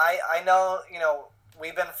 I know,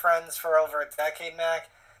 we've been friends for over a decade, Mac.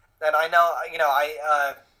 And I know,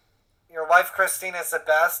 your wife, Christine, is the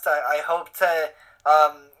best. I hope to,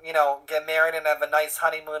 get married and have a nice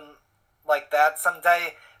honeymoon like that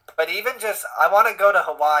someday. But even just, I want to go to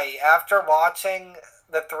Hawaii. After watching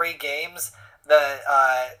the 3 games, the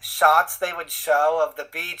shots they would show of the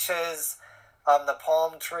beaches, the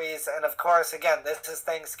palm trees, and of course, again, this is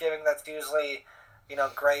Thanksgiving. That's usually,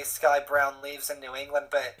 gray sky, brown leaves in New England.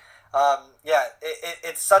 But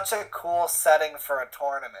it's such a cool setting for a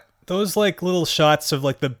tournament. Those like little shots of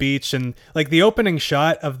like the beach and like the opening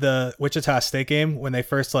shot of the Wichita State game when they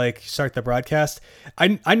first like start the broadcast.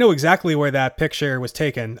 I know exactly where that picture was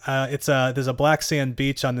taken. There's a black sand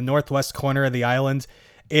beach on the northwest corner of the island,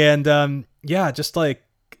 and just like.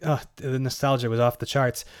 The nostalgia was off the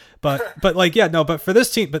charts, but for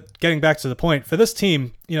this team, but getting back to the point, for this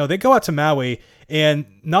team, they go out to Maui, and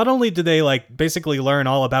not only do they like basically learn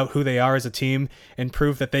all about who they are as a team and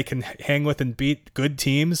prove that they can hang with and beat good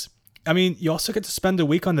teams. I mean, you also get to spend a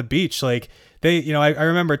week on the beach. Like they, I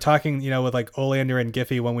remember talking, with like Olander and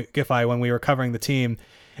Giffey when we were covering the team,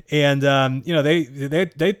 and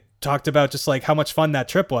they talked about just like how much fun that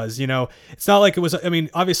trip was. It's not like it was,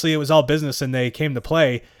 obviously it was all business and they came to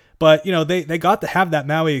play, but they got to have that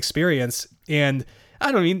Maui experience. And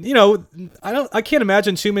I can't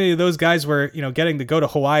imagine too many of those guys were, getting to go to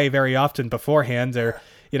Hawaii very often beforehand, or,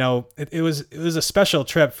 it was a special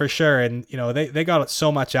trip for sure. And, they got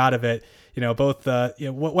so much out of it, both,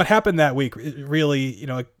 what happened that week really,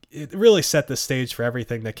 it really set the stage for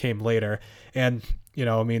everything that came later. And, you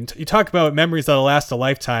talk about memories that'll last a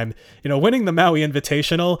lifetime, winning the Maui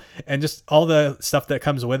Invitational and just all the stuff that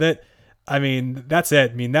comes with it. That's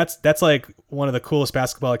it. That's like one of the coolest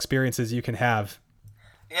basketball experiences you can have.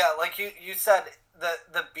 Yeah. Like you said,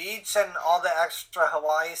 the beach and all the extra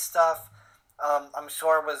Hawaii stuff, I'm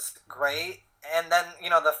sure was great. And then,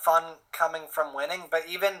 the fun coming from winning, but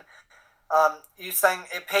even, you saying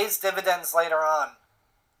it pays dividends later on.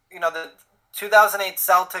 The 2008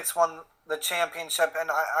 Celtics won the championship, and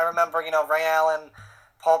I remember, Ray Allen,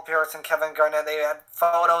 Paul Pierce, and Kevin Garnett, they had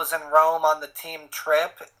photos in Rome on the team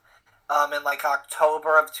trip in like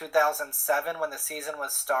October of 2007 when the season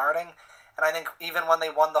was starting. And I think even when they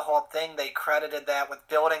won the whole thing, they credited that with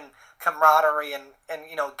building camaraderie and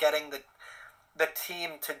getting the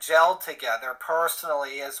team to gel together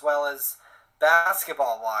personally as well as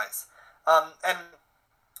basketball wise. And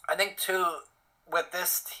I think too with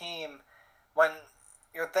this team, when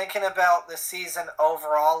you're thinking about the season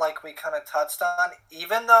overall, like we kind of touched on,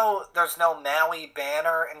 even though there's no Maui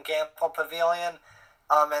banner in Gamble Pavilion,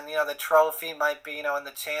 and the trophy might be in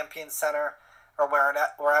the Champion Center or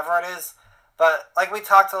wherever it is, but like we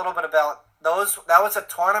talked a little bit about that was a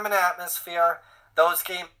tournament atmosphere. Those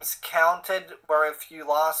games counted, where if you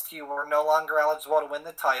lost, you were no longer eligible to win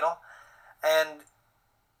the title. And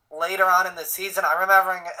later on in the season, I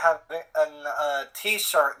remember having a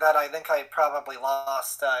T-shirt that I think I probably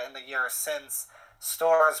lost in the years since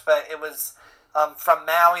stores, but it was from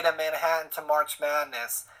Maui to Manhattan to March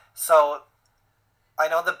Madness. So I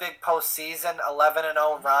know the big postseason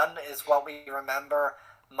 11-0 run is what we remember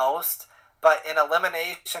most, but in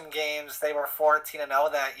elimination games, they were 14-0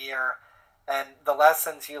 that year, and the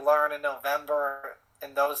lessons you learn in November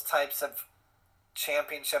in those types of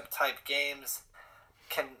championship-type games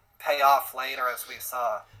can pay off later, as we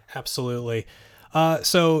saw. Absolutely.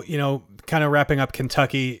 So, kind of wrapping up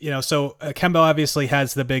Kentucky, so Kemba obviously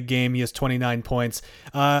has the big game. He has 29 points.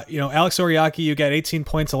 Alex Oriaki, you get 18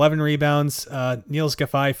 points, 11 rebounds. Niels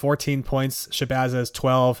Gaffai, 14 points. Shabazz has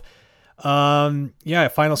 12.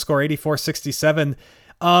 Final score 84-67.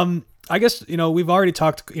 I guess, we've already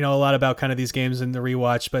talked, a lot about kind of these games in the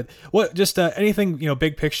rewatch, but what, just anything,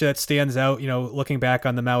 big picture that stands out, looking back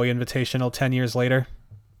on the Maui Invitational 10 years later?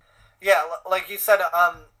 Yeah, like you said,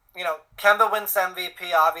 Kemba wins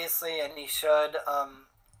MVP, obviously, and he should.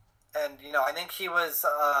 I think he was,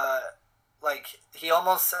 he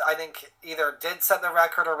almost, I think, either did set the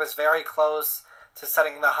record or was very close to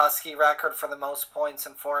setting the Husky record for the most points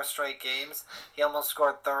in 4 straight games. He almost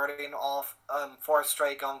scored 30 in all 4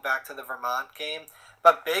 straight going back to the Vermont game.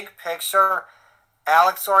 But big picture,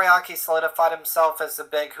 Alex Oriaki solidified himself as the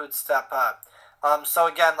big who'd step up. So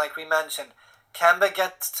again, like we mentioned, Kemba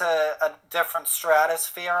gets to a different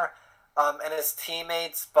stratosphere, and his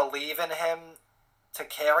teammates believe in him to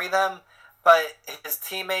carry them, but his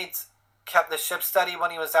teammates kept the ship steady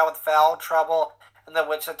when he was out with foul trouble in the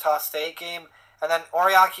Wichita State game. And then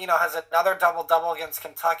Oriaki, has another double-double against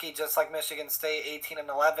Kentucky, just like Michigan State, 18 and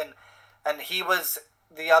 11. And he was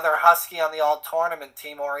the other Husky on the all-tournament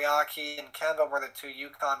team. Oriaki and Kemba were the 2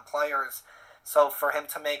 UConn players. So for him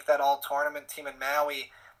to make that all-tournament team in Maui,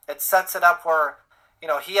 it sets it up where,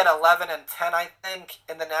 he had 11 and 10, I think,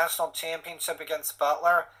 in the national championship against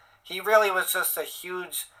Butler. He really was just a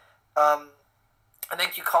huge, I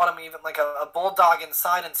think you called him even like a bulldog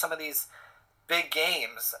inside in some of these big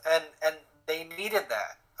games. And they needed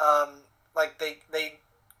that. They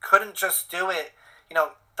couldn't just do it.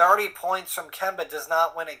 30 points from Kemba does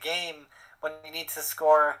not win a game when you need to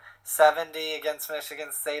score 70 against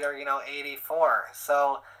Michigan State or 84.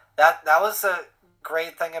 So that was a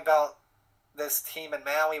great thing about this team in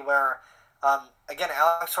Maui, where again,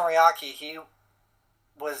 Alex Oriaki, he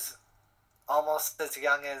was almost as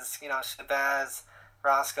young as Shabazz,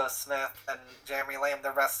 Roscoe Smith, and Jeremy Lamb,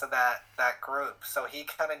 the rest of that group. So he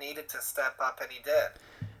kind of needed to step up, and he did.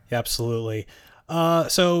 Yeah, absolutely.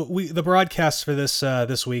 So the broadcast for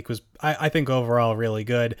this week was, I think, overall really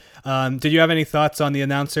good. Did you have any thoughts on the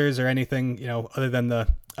announcers or anything, other than the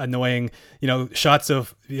annoying, shots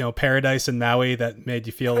of, paradise in Maui that made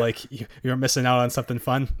you feel like you were missing out on something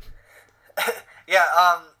fun? Yeah,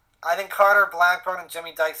 I think Carter Blackburn and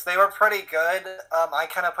Jimmy Dykes, they were pretty good. I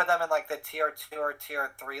kind of put them in like the tier 2 or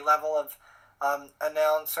tier 3 level of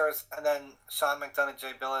announcers, and then Sean McDonough,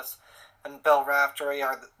 Jay Billis, and Bill Raftery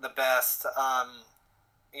are the best.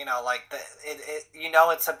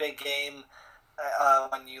 It's a big game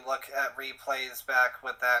when you look at replays back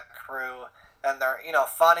with that crew, and they're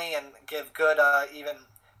funny and give good even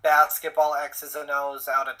basketball X's and O's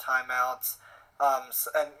out of timeouts.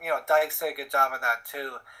 Dykes did a good job of that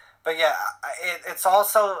too. But yeah, it's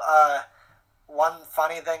also one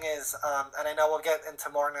funny thing is, and I know we'll get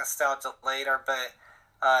into more nostalgia later, but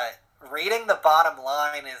reading the bottom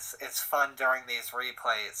line is fun during these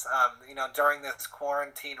replays. During this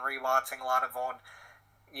quarantine, rewatching a lot of old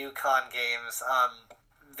UConn games.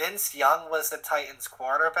 Vince Young was the Titans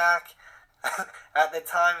quarterback at the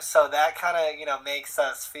time, so that kind of makes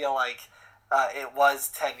us feel like it was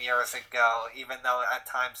 10 years ago, even though at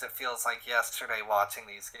times it feels like yesterday watching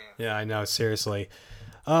these games. Yeah, I know, seriously.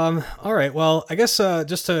 All right, well, I guess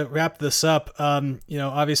just to wrap this up,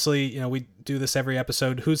 obviously, we do this every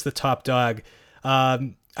episode. Who's the top dog?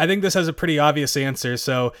 I think this has a pretty obvious answer.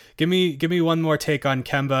 So give me one more take on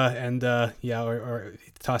Kemba, and or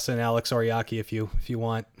toss in Alex Oriaki if you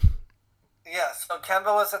want. Yeah, so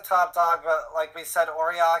Kemba was a top dog, but like we said,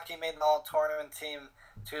 Oriaki made the all-tournament team,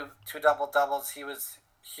 two double-doubles. He was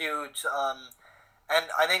huge. And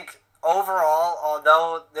I think overall,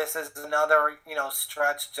 although this is another,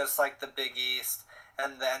 stretch just like the Big East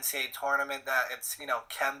and the NCAA tournament, that it's,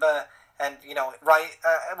 Kemba and, right.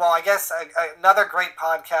 Well, I guess another great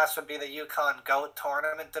podcast would be the UConn GOAT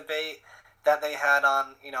tournament debate that they had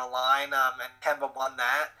on, Line, and Kemba won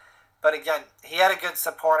that. But again, he had a good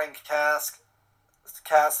supporting cast.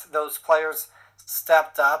 Those players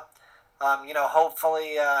stepped up.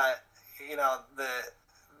 Hopefully,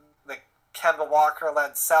 the Kemba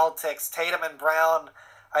Walker-led Celtics, Tatum and Brown,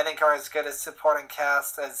 I think are as good a supporting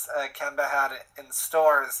cast as Kemba had in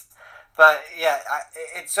stores. But yeah,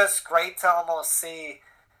 it's just great to almost see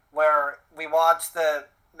where we watched the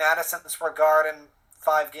Madison Square Garden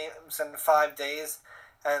 5 games in 5 days,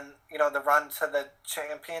 and the run to the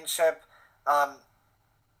championship.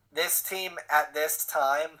 This team at this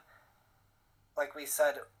time, like we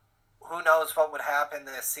said, who knows what would happen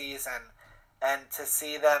this season, and to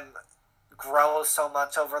see them grow so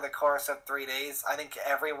much over the course of 3 days, I think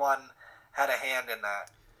everyone had a hand in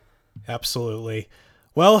that. Absolutely.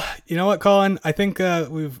 Well, you know what, Colin? I think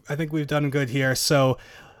we've done good here. So,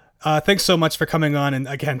 thanks so much for coming on, and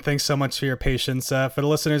again, thanks so much for your patience. For the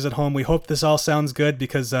listeners at home, we hope this all sounds good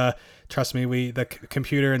because, trust me, the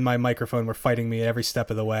computer and my microphone were fighting me every step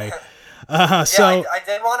of the way. I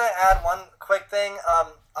did want to add one quick thing.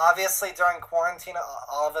 Obviously, during quarantine,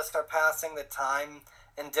 all of us are passing the time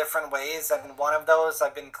in different ways, and one of those,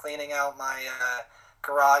 I've been cleaning out my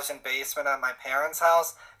garage and basement at my parents'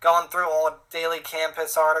 house, going through old Daily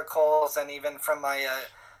Campus articles, and even from my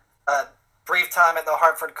brief time at the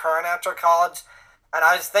Hartford Courant after college. And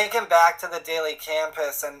I was thinking back to the Daily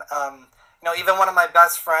Campus, and even one of my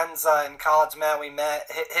best friends in college, Matt, we met,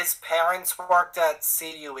 his parents worked at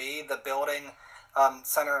CUE, the building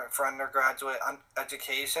Center for Undergraduate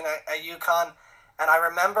Education at UConn. And I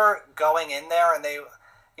remember going in there, and they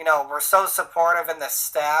were so supportive, and the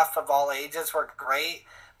staff of all ages were great.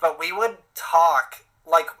 But we would talk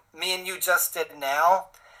like me and you just did now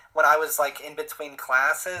when I was like in between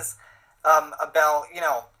classes about,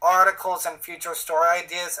 articles and future story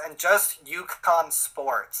ideas and just UConn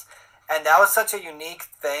sports. And that was such a unique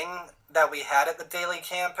thing that we had at the Daily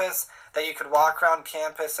Campus, that you could walk around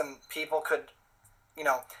campus and people could,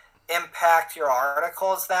 impact your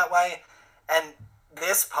articles that way. And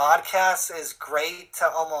this podcast is great to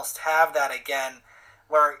almost have that again,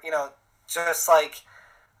 where, just like,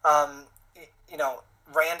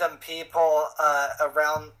 random people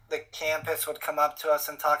around the campus would come up to us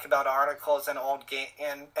and talk about articles and old game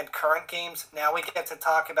and current games. Now we get to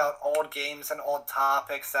talk about old games and old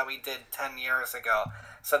topics that we did 10 years ago.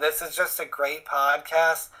 So this is just a great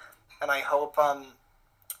podcast, and I hope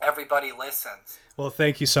everybody listens. Well,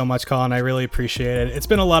 thank you so much, Colin. I really appreciate it. It's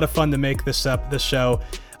been a lot of fun to make this show.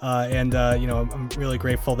 I'm really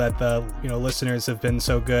grateful that the listeners have been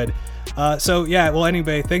so good.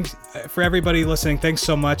 Anyway, thanks for everybody listening. Thanks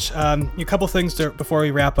so much. A couple things before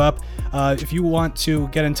we wrap up. If you want to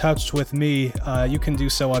get in touch with me, you can do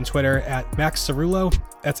so on Twitter at Max Cerullo.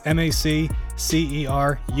 That's MacCerullo.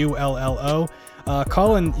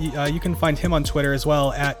 Colin, you can find him on Twitter as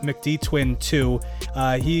well at McDTwin2.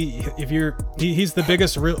 He's the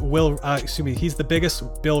biggest he's the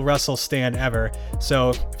biggest Bill Russell stan ever. So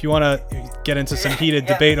if you want to get into some heated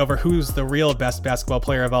debate over who's the real best basketball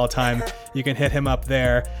player of all time, you can hit him up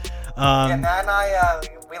there. Matt and I,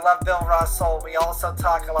 we love Bill Russell. We also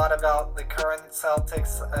talk a lot about the current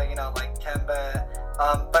Celtics, like Kemba.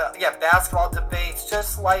 But yeah, basketball debates,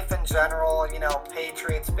 just life in general,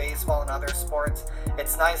 Patriots, baseball, and other sports.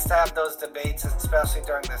 It's nice to have those debates, especially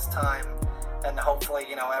during this time. And hopefully,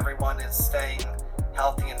 everyone is staying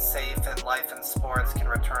healthy and safe, and life in sports can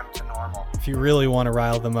return to normal. If you really want to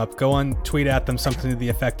rile them up, go on, tweet at them something to the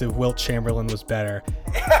effect of Wilt Chamberlain was better.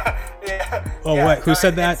 Who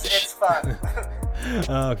said that? It's fun.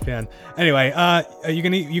 Oh, man. Anyway, you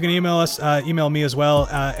can email us, email me as well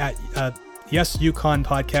at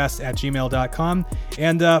yesuconpodcast@gmail.com,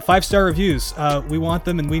 and 5-star reviews. We want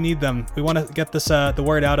them and we need them. We want to get this the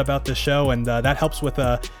word out about the show, and that helps with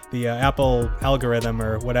the Apple algorithm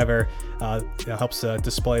or whatever. Helps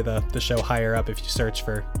display the show higher up if you search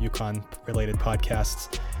for UConn related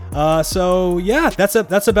podcasts.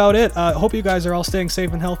 That's about it. Hope you guys are all staying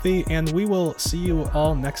safe and healthy, and we will see you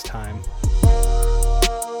all next time.